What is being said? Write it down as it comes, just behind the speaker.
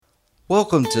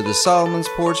Welcome to the Solomon's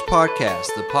Porch Podcast,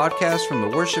 the podcast from the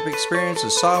worship experience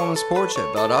of Solomon's Porch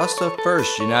at Valdosta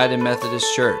First United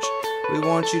Methodist Church. We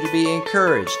want you to be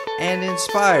encouraged and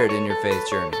inspired in your faith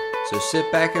journey. So sit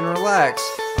back and relax,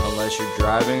 unless you're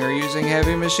driving or using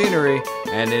heavy machinery,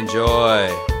 and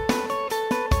enjoy.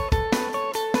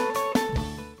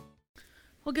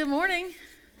 Well, good morning.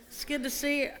 It's good to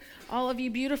see all of you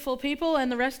beautiful people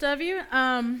and the rest of you.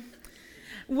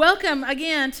 Welcome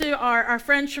again to our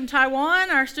friends from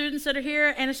Taiwan, our students that are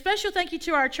here, and a special thank you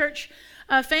to our church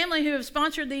family who have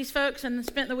sponsored these folks and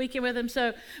spent the weekend with them.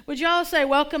 So would you all say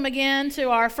welcome again to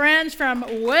our friends from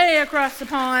way across the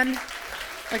pond,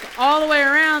 like all the way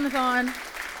around the pond.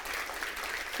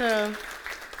 So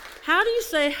how do you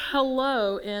say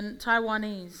hello in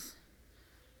Taiwanese?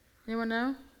 Anyone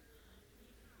know?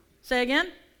 Say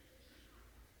again.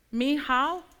 Mi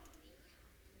hao?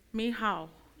 Mi hao.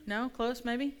 No? Close,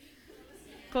 maybe?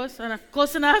 Close enough?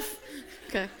 Close enough?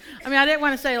 Okay. I mean, I didn't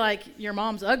want to say, like, your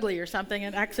mom's ugly or something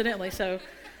and accidentally, so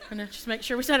I'm going to just make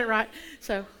sure we said it right.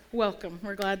 So, welcome.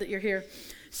 We're glad that you're here.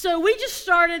 So, we just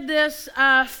started this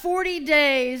 40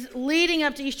 days leading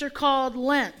up to Easter called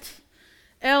Lent.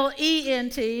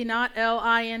 L-E-N-T, not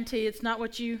L-I-N-T. It's not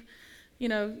what you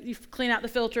clean out the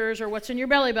filters or what's in your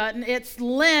belly button. It's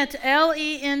Lent,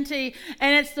 L-E-N-T,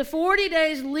 and it's the 40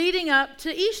 days leading up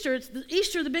to Easter. It's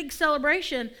Easter, the big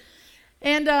celebration.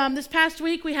 And this past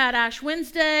week we had Ash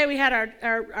Wednesday. We had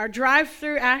our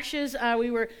drive-through ashes.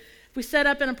 We set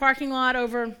up in a parking lot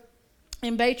over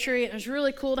in Baytree. It was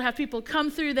really cool to have people come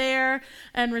through there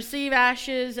and receive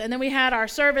ashes. And then we had our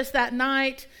service that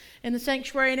night in the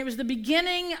sanctuary, and it was the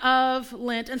beginning of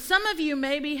Lent. And some of you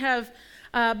maybe have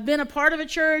been a part of a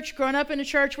church, grown up in a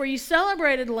church where you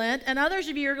celebrated Lent, and others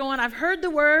of you are going, I've heard the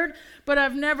word, but I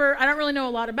don't really know a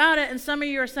lot about it, and some of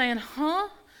you are saying, huh?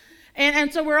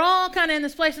 And so we're all kind of in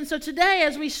this place, and so today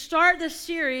as we start this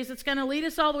series, it's going to lead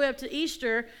us all the way up to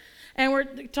Easter, and we're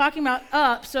talking about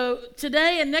up. So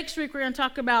today and next week we're going to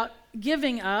talk about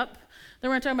giving up, then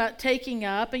we're going to talk about taking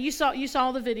up, and you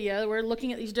saw the video, we're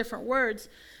looking at these different words.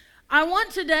 I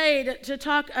want today to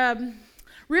talk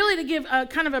really to give a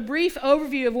kind of a brief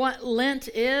overview of what Lent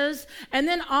is, and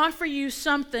then offer you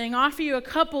a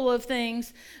couple of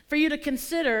things for you to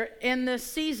consider in this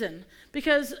season.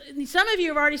 Because some of you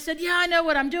have already said, yeah, I know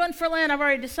what I'm doing for Lent. I've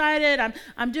already decided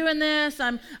I'm doing this.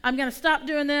 I'm going to stop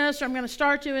doing this, or I'm going to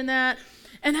start doing that.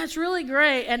 And that's really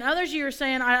great. And others of you are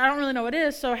saying, I don't really know what it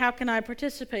is, so how can I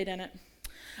participate in it?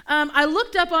 I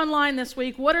looked up online this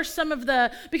week, what are some of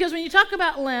because when you talk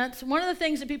about Lent, one of the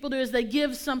things that people do is they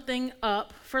give something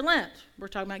up for Lent. We're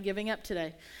talking about giving up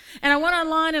today. And I went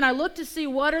online and I looked to see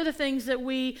what are the things that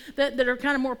are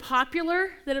kind of more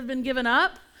popular that have been given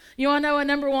up. You want to know what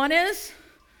number one is?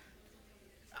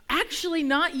 Actually,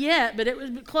 not yet, but it was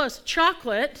close.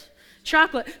 Chocolate.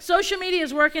 Social media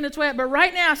is working its way up, but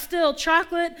right now still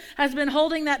chocolate has been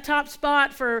holding that top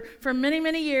spot for many,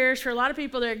 many years. For a lot of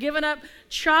people, they're giving up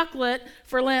chocolate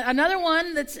for Lent. Another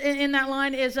one that's in that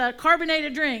line is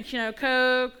carbonated drinks,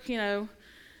 Coke,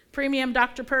 premium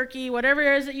Dr. Perky, whatever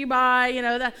it is that you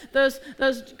buy, those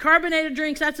carbonated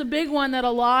drinks, that's a big one that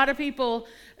a lot of people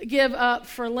give up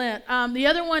for Lent. The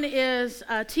other one is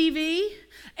TV,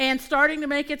 and starting to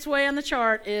make its way on the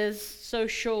chart is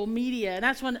social media. And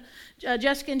that's when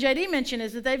Jessica and JD mentioned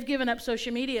is that they've given up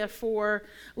social media for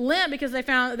Lent because they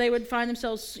found that they would find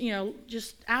themselves,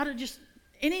 just out of just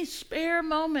any spare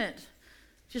moment,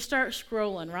 just start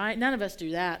scrolling, right? None of us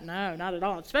do that. No, not at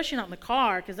all. Especially not in the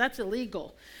car because that's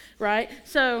illegal, right?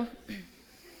 So,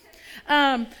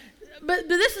 but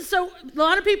this is so, a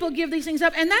lot of people give these things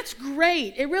up, and that's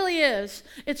great. It really is.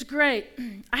 It's great.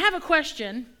 I have a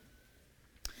question.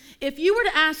 If you were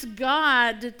to ask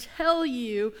God to tell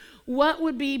you what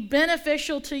would be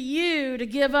beneficial to you to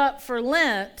give up for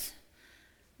Lent,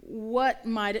 what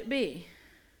might it be?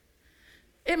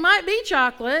 It might be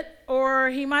chocolate, or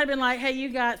he might have been like, hey, you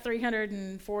got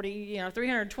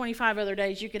 325 other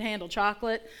days you can handle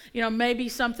chocolate, maybe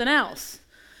something else.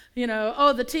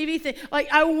 The TV thing. Like,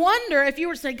 I wonder if you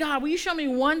were to say, God, will you show me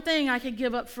one thing I could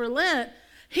give up for Lent?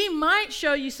 He might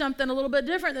show you something a little bit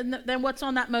different than what's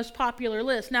on that most popular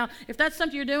list. Now, if that's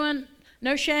something you're doing,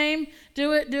 no shame.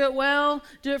 Do it well.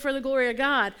 Do it for the glory of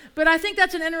God. But I think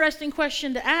that's an interesting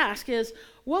question to ask is,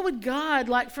 what would God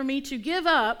like for me to give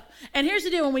up? And here's the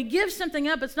deal. When we give something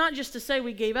up, it's not just to say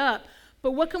we gave up,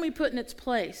 but what can we put in its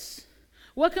place?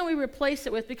 What can we replace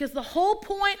it with? Because the whole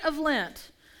point of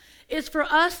Lent is for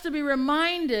us to be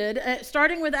reminded,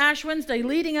 starting with Ash Wednesday,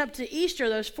 leading up to Easter,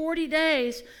 those 40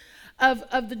 days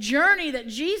of the journey that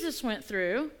Jesus went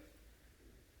through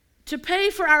to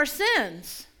pay for our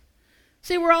sins.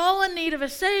 See, we're all in need of a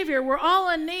Savior. We're all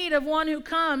in need of one who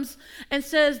comes and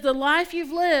says, the life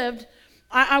you've lived,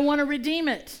 I want to redeem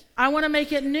it. I want to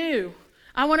make it new.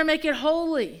 I want to make it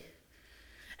holy.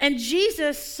 And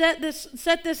Jesus set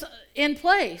this in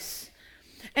place.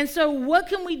 And so what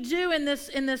can we do in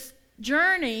this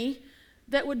journey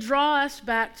that would draw us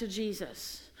back to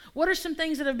Jesus? What are some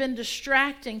things that have been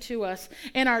distracting to us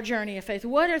in our journey of faith?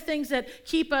 What are things that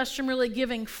keep us from really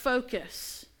giving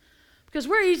focus? Because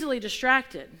we're easily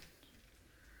distracted.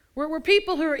 We're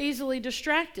people who are easily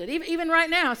distracted. Even right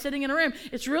now, sitting in a room,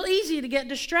 it's real easy to get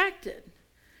distracted.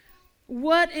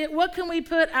 What can we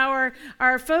put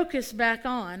our focus back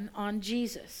on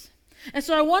Jesus? And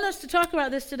so I want us to talk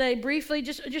about this today briefly,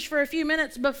 just for a few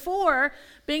minutes before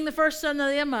being the first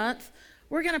Sunday of the month.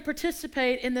 We're going to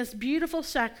participate in this beautiful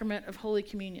sacrament of Holy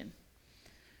Communion.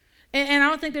 And I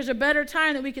don't think there's a better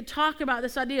time that we could talk about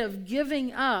this idea of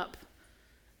giving up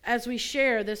as we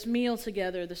share this meal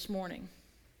together this morning.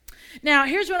 Now,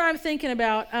 here's what I'm thinking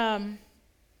about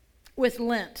with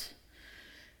Lent.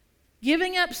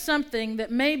 Giving up something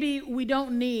that maybe we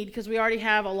don't need because we already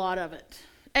have a lot of it.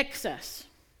 Excess.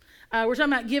 We're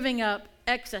talking about giving up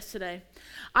excess today.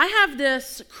 I have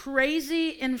this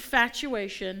crazy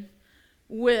infatuation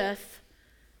with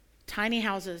tiny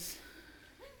houses.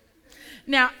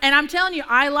 Now, and I'm telling you,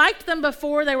 I liked them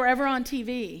before they were ever on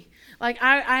TV. Like,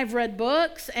 I've read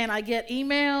books, and I get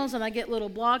emails, and I get little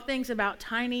blog things about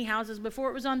tiny houses before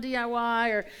it was on DIY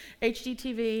or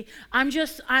HGTV.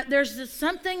 There's just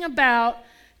something about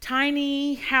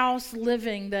tiny house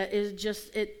living that is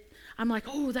just, I'm like,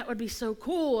 oh, that would be so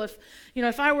cool if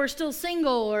I were still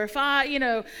single, or if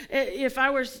I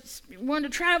was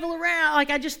wanted to travel around. Like,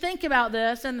 I just think about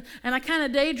this, and I kind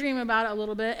of daydream about it a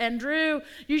little bit. And Drew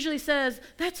usually says,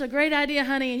 that's a great idea,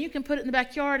 honey, and you can put it in the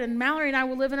backyard, and Mallory and I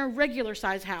will live in a regular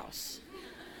size house.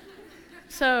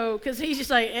 So, because he's just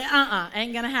like,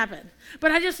 ain't going to happen.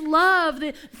 But I just love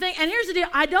the thing. And here's the deal.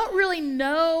 I don't really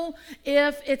know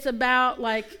if it's about,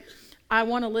 like, I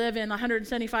want to live in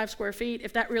 175 square feet,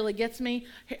 if that really gets me.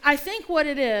 I think what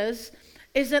it is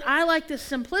that I like the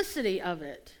simplicity of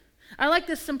it. I like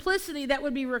the simplicity that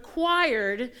would be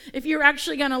required if you're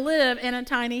actually going to live in a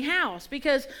tiny house,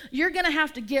 because you're going to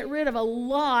have to get rid of a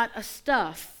lot of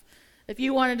stuff if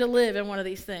you wanted to live in one of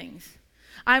these things.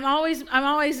 I always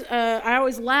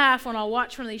laugh when I'll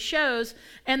watch one of these shows,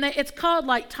 and it's called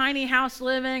like tiny house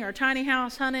living or tiny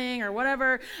house hunting or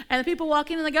whatever, and the people walk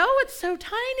in and they go, oh, it's so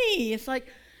tiny. It's like,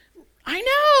 I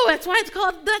know, that's why it's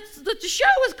called, that's what the show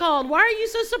is called. Why are you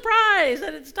so surprised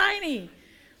that it's tiny?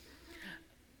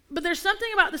 But there's something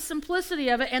about the simplicity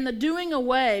of it and the doing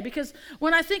away, because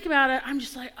when I think about it, I'm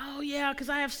just like, oh yeah, because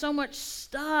I have so much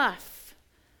stuff.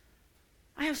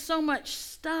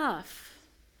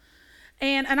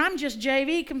 And I'm just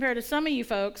JV compared to some of you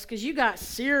folks, because you got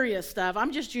serious stuff.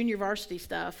 I'm just junior varsity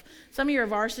stuff. Some of you are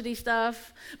varsity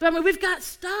stuff. But I mean, we've got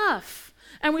stuff.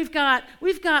 And we've got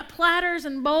platters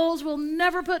and bowls we'll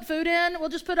never put food in. We'll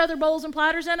just put other bowls and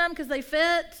platters in them because they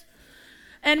fit.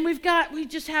 And we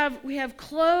have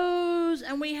clothes,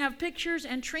 and we have pictures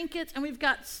and trinkets, and we've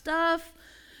got stuff.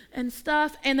 And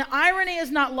the irony is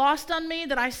not lost on me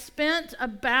that I spent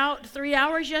about 3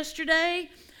 hours yesterday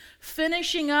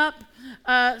finishing up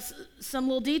some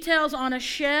little details on a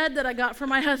shed that I got for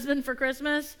my husband for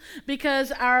Christmas,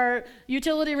 because our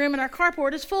utility room and our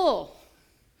carport is full.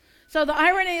 So the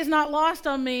irony is not lost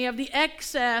on me of the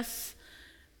excess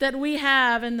that we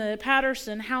have in the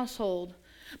Patterson household.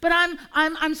 But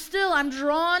I'm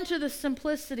drawn to the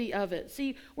simplicity of it.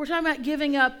 See, we're talking about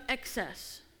giving up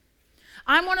excess.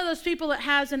 I'm one of those people that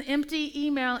has an empty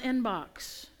email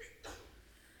inbox.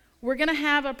 We're going to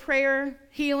have a prayer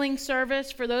healing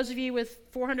service for those of you with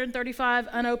 435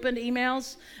 unopened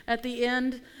emails at the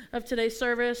end of today's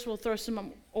service. We'll throw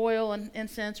some oil and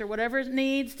incense or whatever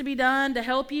needs to be done to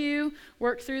help you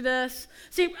work through this.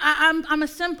 See, I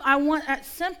want that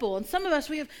simple. And some of us,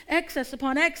 we have excess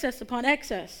upon excess upon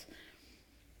excess.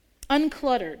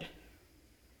 Uncluttered.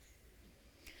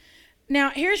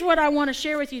 Now, here's what I want to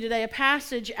share with you today, a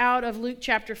passage out of Luke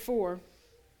chapter 4.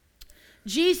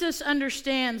 Jesus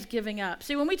understands giving up.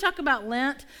 See, when we talk about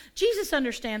Lent, Jesus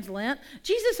understands Lent.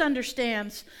 Jesus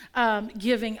understands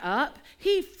giving up.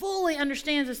 He fully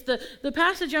understands this. The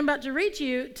passage I'm about to read to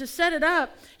you, to set it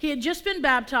up, he had just been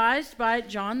baptized by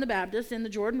John the Baptist in the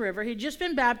Jordan River. He'd just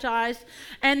been baptized,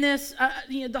 and this,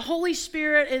 the Holy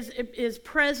Spirit is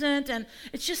present, and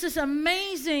it's just this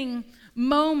amazing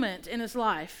moment in his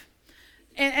life.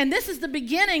 And this is the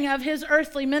beginning of his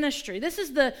earthly ministry. This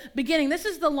is the beginning. This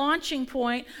is the launching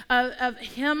point of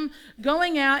him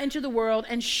going out into the world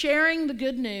and sharing the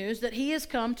good news that he has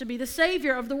come to be the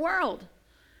Savior of the world.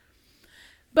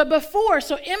 But before,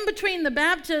 so in between the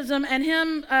baptism and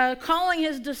him calling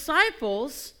his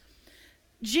disciples,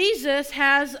 Jesus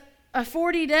has a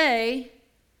 40-day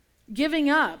giving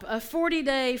up, a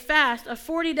 40-day fast, a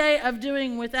 40-day of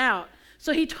doing without.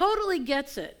 So he totally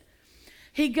gets it.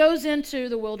 He goes into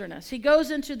the wilderness. He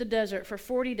goes into the desert for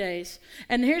 40 days.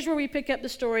 And here's where we pick up the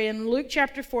story in Luke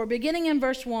chapter 4, beginning in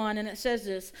verse 1, and it says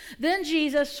this: Then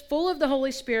Jesus, full of the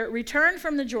Holy Spirit, returned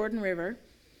from the Jordan River.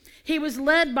 He was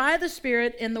led by the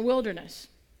Spirit in the wilderness,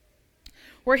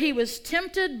 where he was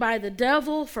tempted by the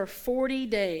devil for 40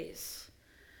 days.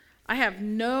 I have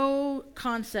no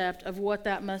concept of what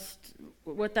that must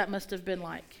have been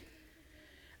like.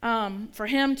 For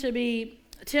him to be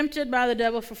tempted by the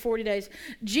devil for 40 days.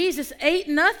 Jesus ate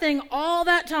nothing all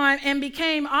that time and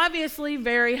became obviously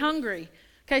very hungry.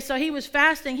 Okay, so he was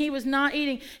fasting, he was not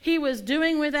eating, he was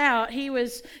doing without, he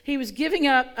was giving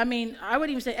up, I wouldn't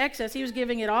even say excess, he was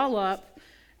giving it all up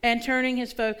and turning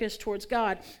his focus towards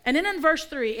God. And then in verse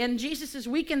 3, in Jesus'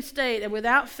 weakened state and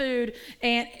without food,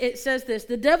 and it says this: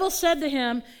 the devil said to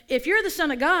him, "If you're the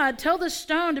Son of God, tell this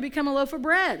stone to become a loaf of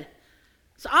bread."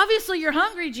 So obviously you're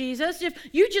hungry, Jesus. If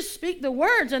you just speak the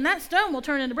words and that stone will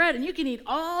turn into bread and you can eat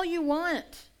all you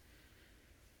want.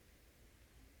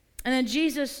 And then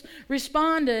Jesus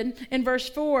responded in verse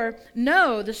 4,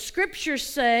 "No, the scriptures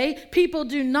say people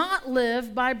do not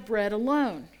live by bread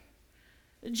alone."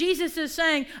 Jesus is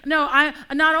saying, no,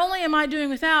 not only am I doing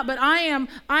without, but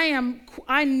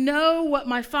I know what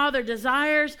my Father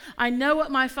desires. I know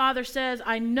what my Father says.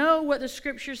 I know what the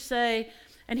scriptures say.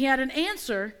 And he had an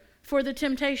answer for the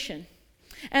temptation.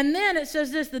 And then it says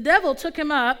this: the devil took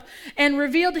him up and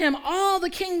revealed to him all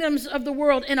the kingdoms of the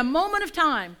world in a moment of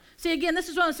time. See, again, this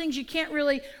is one of those things you can't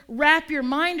really wrap your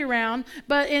mind around,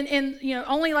 but in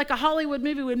only like a Hollywood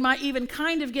movie might even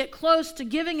kind of get close to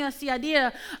giving us the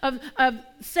idea of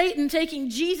Satan taking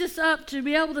Jesus up to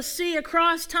be able to see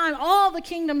across time all the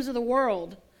kingdoms of the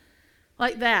world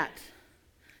like that,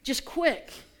 just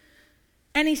quick.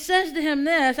 And he says to him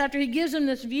this, after he gives him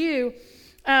this view: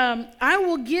 I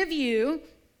will give you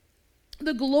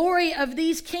the glory of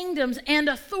these kingdoms and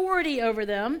authority over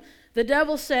them. The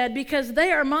devil said, because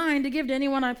they are mine to give to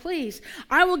anyone I please.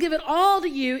 I will give it all to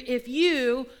you if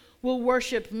you will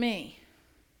worship me.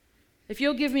 If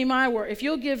you'll give me my word, if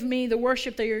you'll give me the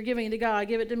worship that you're giving to God,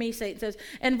 give it to me, Satan says.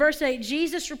 And verse 8,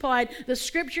 Jesus replied, the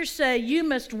scriptures say you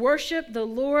must worship the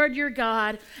Lord your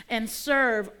God and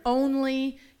serve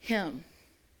only him.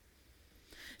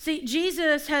 See,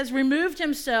 Jesus has removed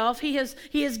himself. He has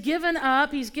given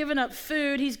up. He's given up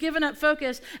food. He's given up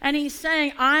focus. And he's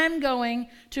saying, I'm going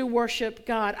to worship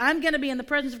God. I'm going to be in the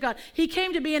presence of God. He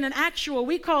came to be in an actual,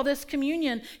 we call this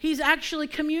communion. He's actually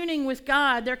communing with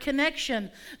God. Their connection,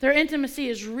 their intimacy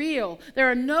is real. There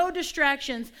are no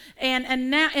distractions. And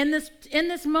now in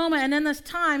this moment and in this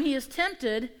time, he is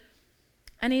tempted.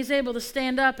 And he's able to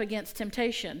stand up against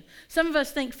temptation. Some of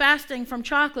us think fasting from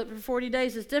chocolate for 40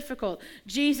 days is difficult.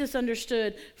 Jesus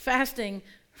understood fasting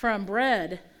from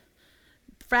bread,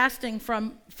 fasting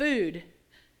from food.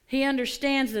 He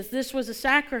understands this. This was a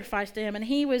sacrifice to him. And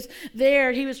he was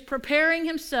there. He was preparing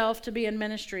himself to be in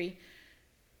ministry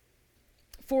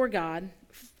for God,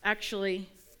 actually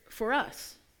for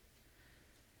us.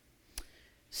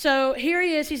 So here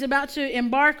he is, he's about to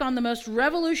embark on the most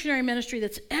revolutionary ministry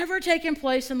that's ever taken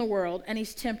place in the world, and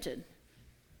he's tempted.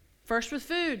 First with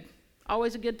food,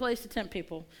 always a good place to tempt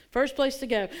people. First place to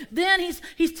go. Then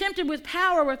he's tempted with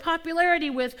power, with popularity,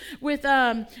 with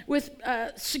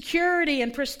security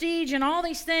and prestige and all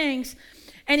these things.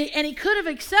 And he could have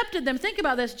accepted them. Think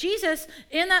about this. Jesus,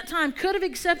 in that time, could have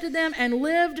accepted them and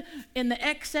lived in the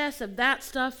excess of that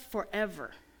stuff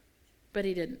forever. But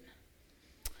he didn't.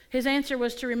 His answer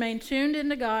was to remain tuned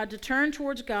into God, to turn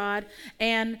towards God,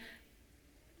 and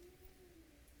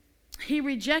he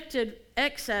rejected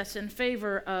excess in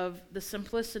favor of the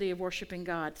simplicity of worshiping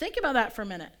God. Think about that for a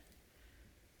minute.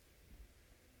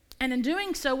 And in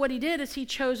doing so, what he did is he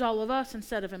chose all of us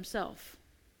instead of himself.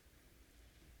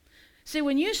 See,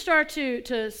 when you start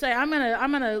to say, I'm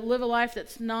gonna live a life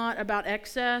that's not about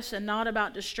excess and not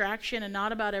about distraction and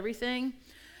not about everything.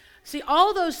 See,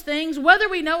 all those things, whether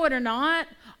we know it or not,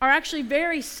 are actually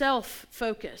very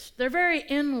self-focused. They're very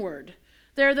inward.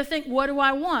 They're the thing, what do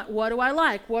I want? What do I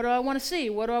like? What do I want to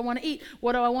see? What do I want to eat?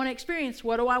 What do I want to experience?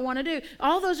 What do I want to do?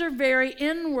 All those are very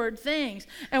inward things.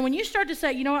 And when you start to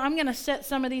say, you know what, I'm going to set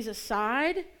some of these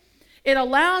aside, it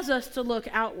allows us to look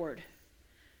outward.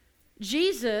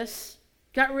 Jesus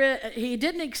he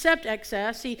didn't accept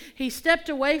excess. He stepped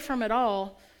away from it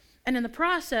all. And in the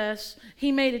process,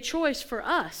 he made a choice for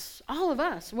us, all of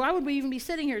us. Why would we even be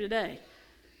sitting here today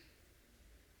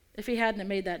if he hadn't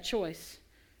made that choice?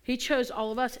 He chose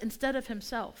all of us instead of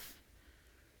himself.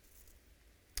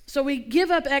 So we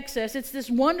give up excess. It's this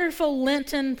wonderful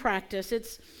Lenten practice.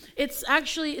 It's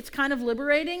kind of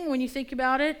liberating when you think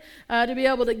about it, to be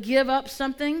able to give up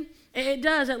something. It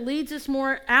does. It leads us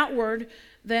more outward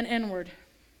than inward.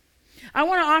 I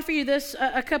want to offer you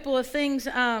a couple of things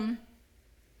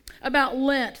about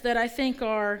Lent that I think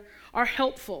are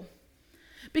helpful,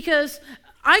 because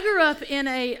I grew up in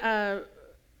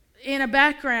a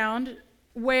background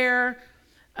where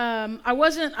I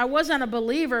wasn't a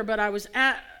believer, but I was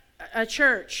at a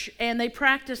church and they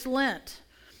practiced Lent,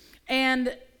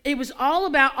 and it was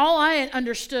all I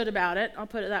understood about it. I'll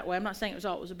put it that way. I'm not saying it was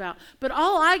all it was about, but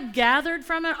all I gathered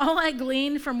from it, all I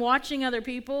gleaned from watching other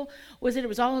people, was that it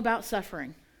was all about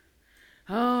suffering.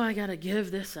 Oh, I got to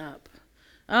give this up.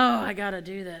 Oh, I got to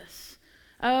do this.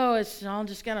 Oh, I'll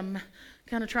just got to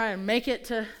kind of try and make it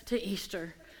to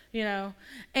Easter,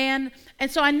 And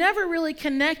so I never really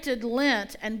connected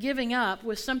Lent and giving up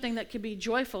with something that could be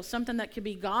joyful, something that could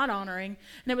be God-honoring.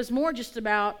 And it was more just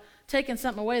about taking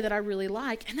something away that I really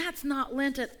like. And that's not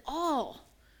Lent at all.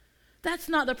 That's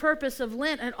not the purpose of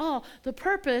Lent at all. The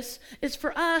purpose is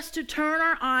for us to turn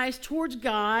our eyes towards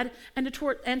God and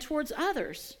towards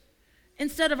others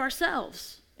instead of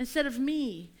ourselves, instead of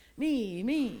me.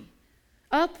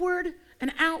 Upward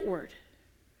and outward.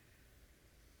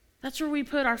 That's where we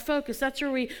put our focus. That's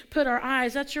where we put our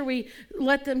eyes. That's where we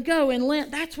let them go in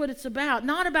Lent. That's what it's about,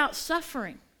 not about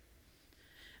suffering.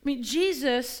 I mean,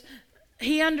 Jesus,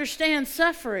 he understands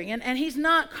suffering, and he's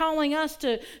not calling us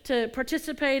to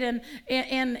participate in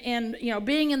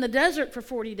being in the desert for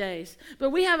 40 days.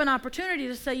 But we have an opportunity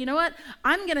to say, you know what?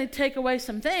 I'm going to take away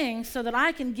some things so that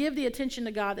I can give the attention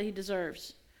to God that he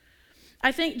deserves.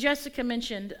 I think Jessica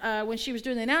mentioned when she was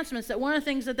doing the announcements that one of the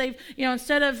things that they've,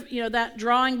 instead of, that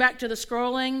drawing back to the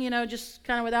scrolling, just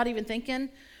kind of without even thinking,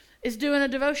 is doing a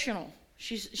devotional.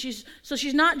 She's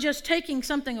not just taking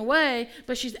something away,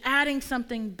 but she's adding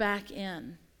something back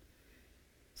in.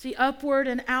 See, upward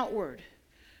and outward.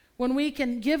 When we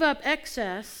can give up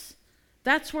excess,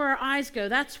 that's where our eyes go.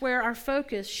 That's where our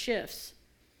focus shifts.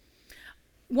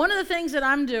 One of the things that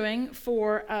I'm doing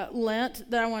for Lent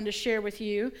that I wanted to share with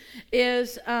you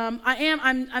is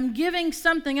I'm giving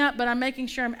something up, but I'm making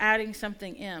sure I'm adding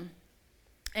something in.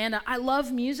 And I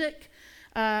love music.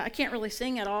 I can't really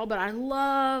sing at all, but I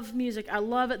love music. I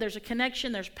love it. There's a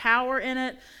connection. There's power in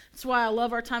it. That's why I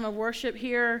love our time of worship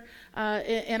here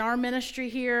in our ministry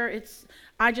here.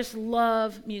 I just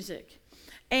love music.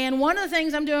 And one of the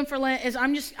things I'm doing for Lent is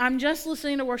I'm just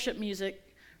listening to worship music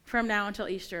from now until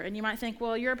Easter. And you might think,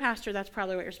 well, you're a pastor, that's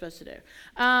probably what you're supposed to do.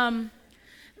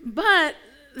 But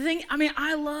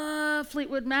I love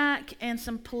Fleetwood Mac and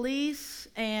some Police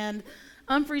and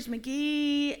Humphreys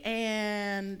McGee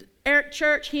and Eric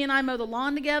Church. He and I mow the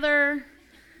lawn together.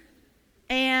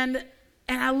 And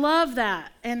I love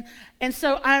that. And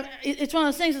so it's one of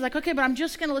those things, it's like, okay, but I'm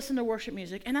just going to listen to worship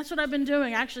music. And that's what I've been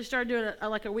doing. I actually started doing it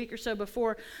like a week or so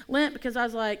before Lent because I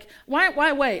was like,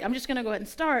 why wait? I'm just going to go ahead and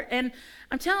start. And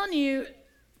I'm telling you,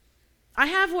 I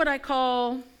have what I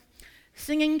call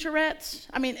singing Tourette's.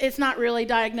 I mean, it's not really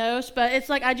diagnosed, but it's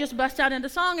like I just bust out into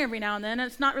song every now and then, and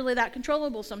it's not really that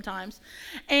controllable sometimes.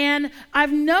 And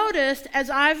I've noticed as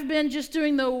I've been just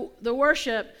doing the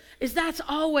worship, that's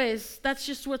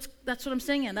what I'm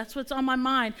singing. That's what's on my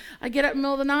mind. I get up in the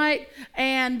middle of the night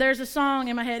and there's a song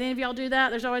in my head. Any of y'all do that?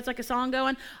 There's always like a song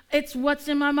going. It's what's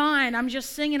in my mind. I'm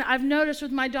just singing. I've noticed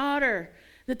with my daughter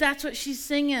that's what she's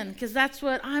singing because that's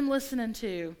what I'm listening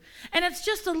to. And it's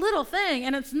just a little thing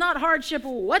and it's not hardship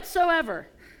whatsoever.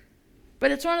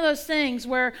 But it's one of those things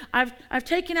where I've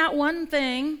taken out one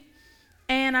thing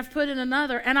and I've put in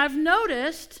another. And I've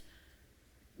noticed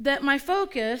that my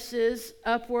focus is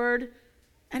upward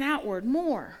and outward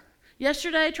more.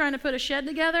 Yesterday, trying to put a shed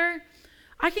together,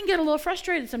 I can get a little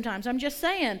frustrated sometimes. I'm just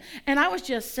saying. And I was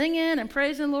just singing and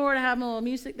praising the Lord. I have a little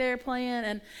music there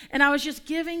playing. And I was just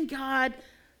giving God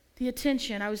the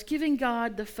attention. I was giving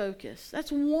God the focus.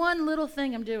 That's one little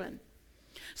thing I'm doing.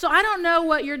 So I don't know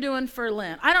what you're doing for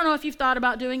Lent. I don't know if you've thought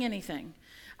about doing anything.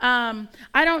 I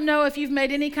don't know if you've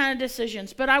made any kind of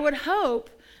decisions. But I would hope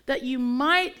that you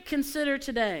might consider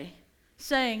today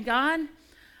saying, God,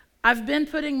 I've been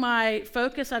putting my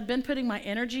focus, I've been putting my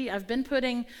energy, I've been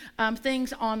putting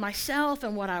things on myself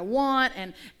and what I want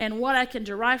and what I can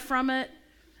derive from it.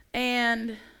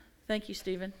 And thank you,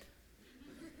 Stephen.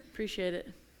 Appreciate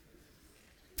it.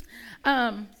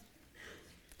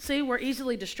 See, we're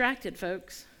easily distracted,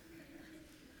 folks.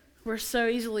 We're so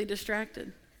easily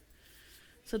distracted.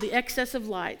 So the excess of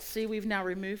lights, see, we've now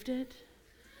removed it.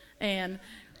 And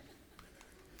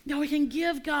Now we can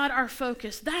give God our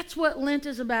focus. That's what Lent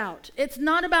is about. It's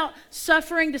not about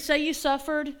suffering to say you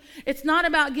suffered. It's not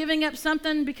about giving up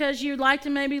something because you'd like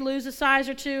to maybe lose a size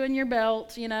or two in your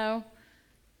belt, you know.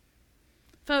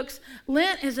 Folks,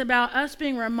 Lent is about us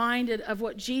being reminded of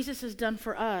what Jesus has done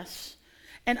for us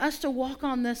and us to walk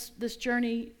on this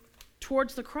journey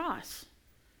towards the cross.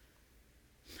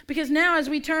 Because now as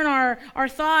we turn our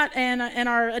thought and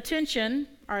our attention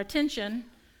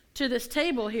to this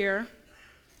table here,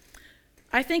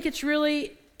 I think it's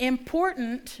really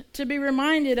important to be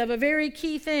reminded of a very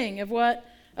key thing of what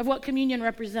communion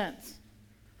represents.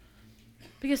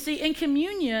 Because see, in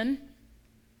communion,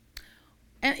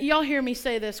 and y'all hear me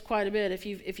say this quite a bit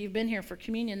if you've been here for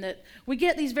communion, that we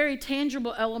get these very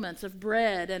tangible elements of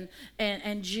bread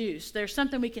and juice. There's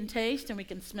something we can taste and we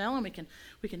can smell and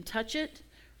we can touch it,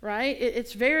 right?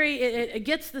 It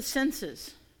gets the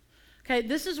senses. Okay,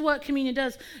 this is what communion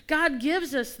does. God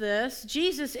gives us this.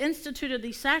 Jesus instituted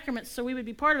these sacraments so we would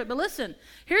be part of it. But listen,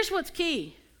 here's what's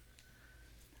key.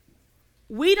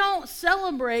 We don't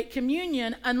celebrate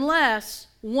communion unless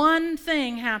one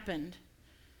thing happened.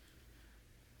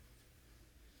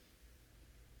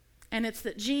 And it's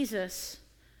that Jesus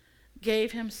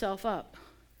gave himself up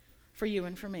for you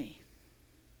and for me.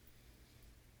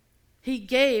 He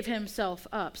gave himself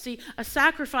up. See, a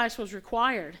sacrifice was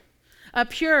required. A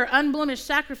pure, unblemished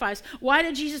sacrifice. Why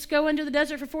did Jesus go into the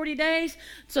desert for 40 days?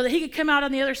 So that he could come out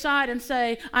on the other side and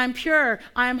say, I'm pure,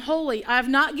 I am holy, I have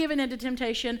not given into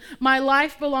temptation, my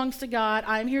life belongs to God,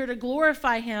 I'm here to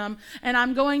glorify him, and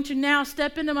I'm going to now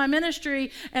step into my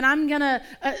ministry, and I'm going to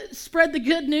spread the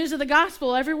good news of the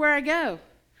gospel everywhere I go.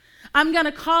 I'm going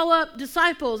to call up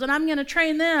disciples and I'm going to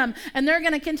train them, and they're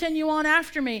going to continue on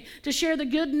after me to share the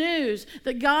good news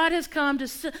that God has come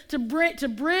to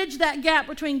bridge that gap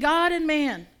between God and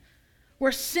man,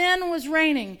 where sin was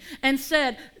reigning, and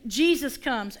said, Jesus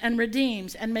comes and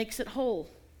redeems and makes it whole.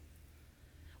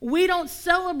 We don't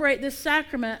celebrate this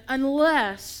sacrament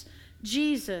unless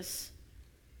Jesus,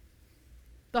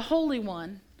 the Holy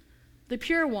One, the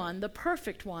pure one, the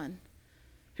perfect one,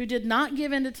 who did not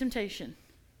give in to temptation,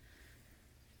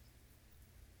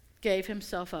 gave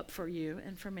himself up for you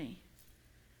and for me.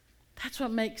 That's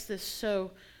what makes this so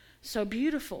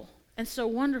beautiful and so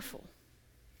wonderful.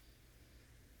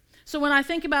 So when I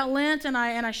think about Lent and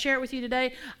I share it with you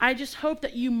today, I just hope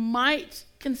that you might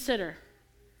consider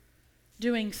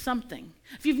doing something.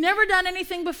 If you've never done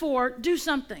anything before, do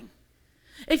something.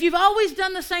 If you've always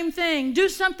done the same thing, do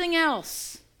something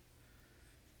else.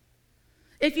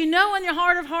 If you know in your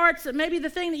heart of hearts that maybe the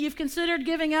thing that you've considered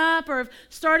giving up or have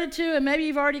started to, and maybe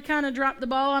you've already kind of dropped the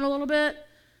ball on a little bit,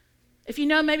 if you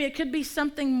know maybe it could be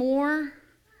something more,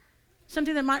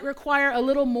 something that might require a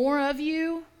little more of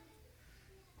you,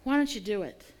 why don't you do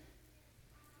it?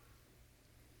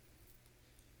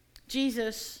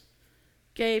 Jesus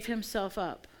gave himself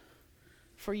up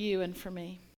for you and for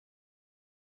me.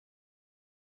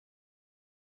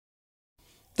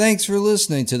 Thanks for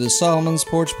listening to the Solomon's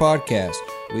Porch podcast.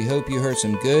 We hope you heard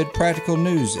some good practical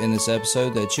news in this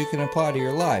episode that you can apply to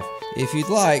your life. If you'd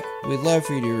like, we'd love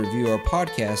for you to review our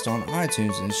podcast on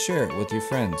iTunes and share it with your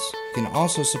friends. You can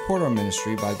also support our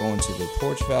ministry by going to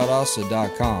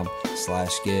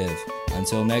theporchvaldosta.com/give.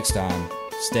 Until next time,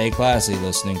 stay classy,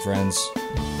 listening friends.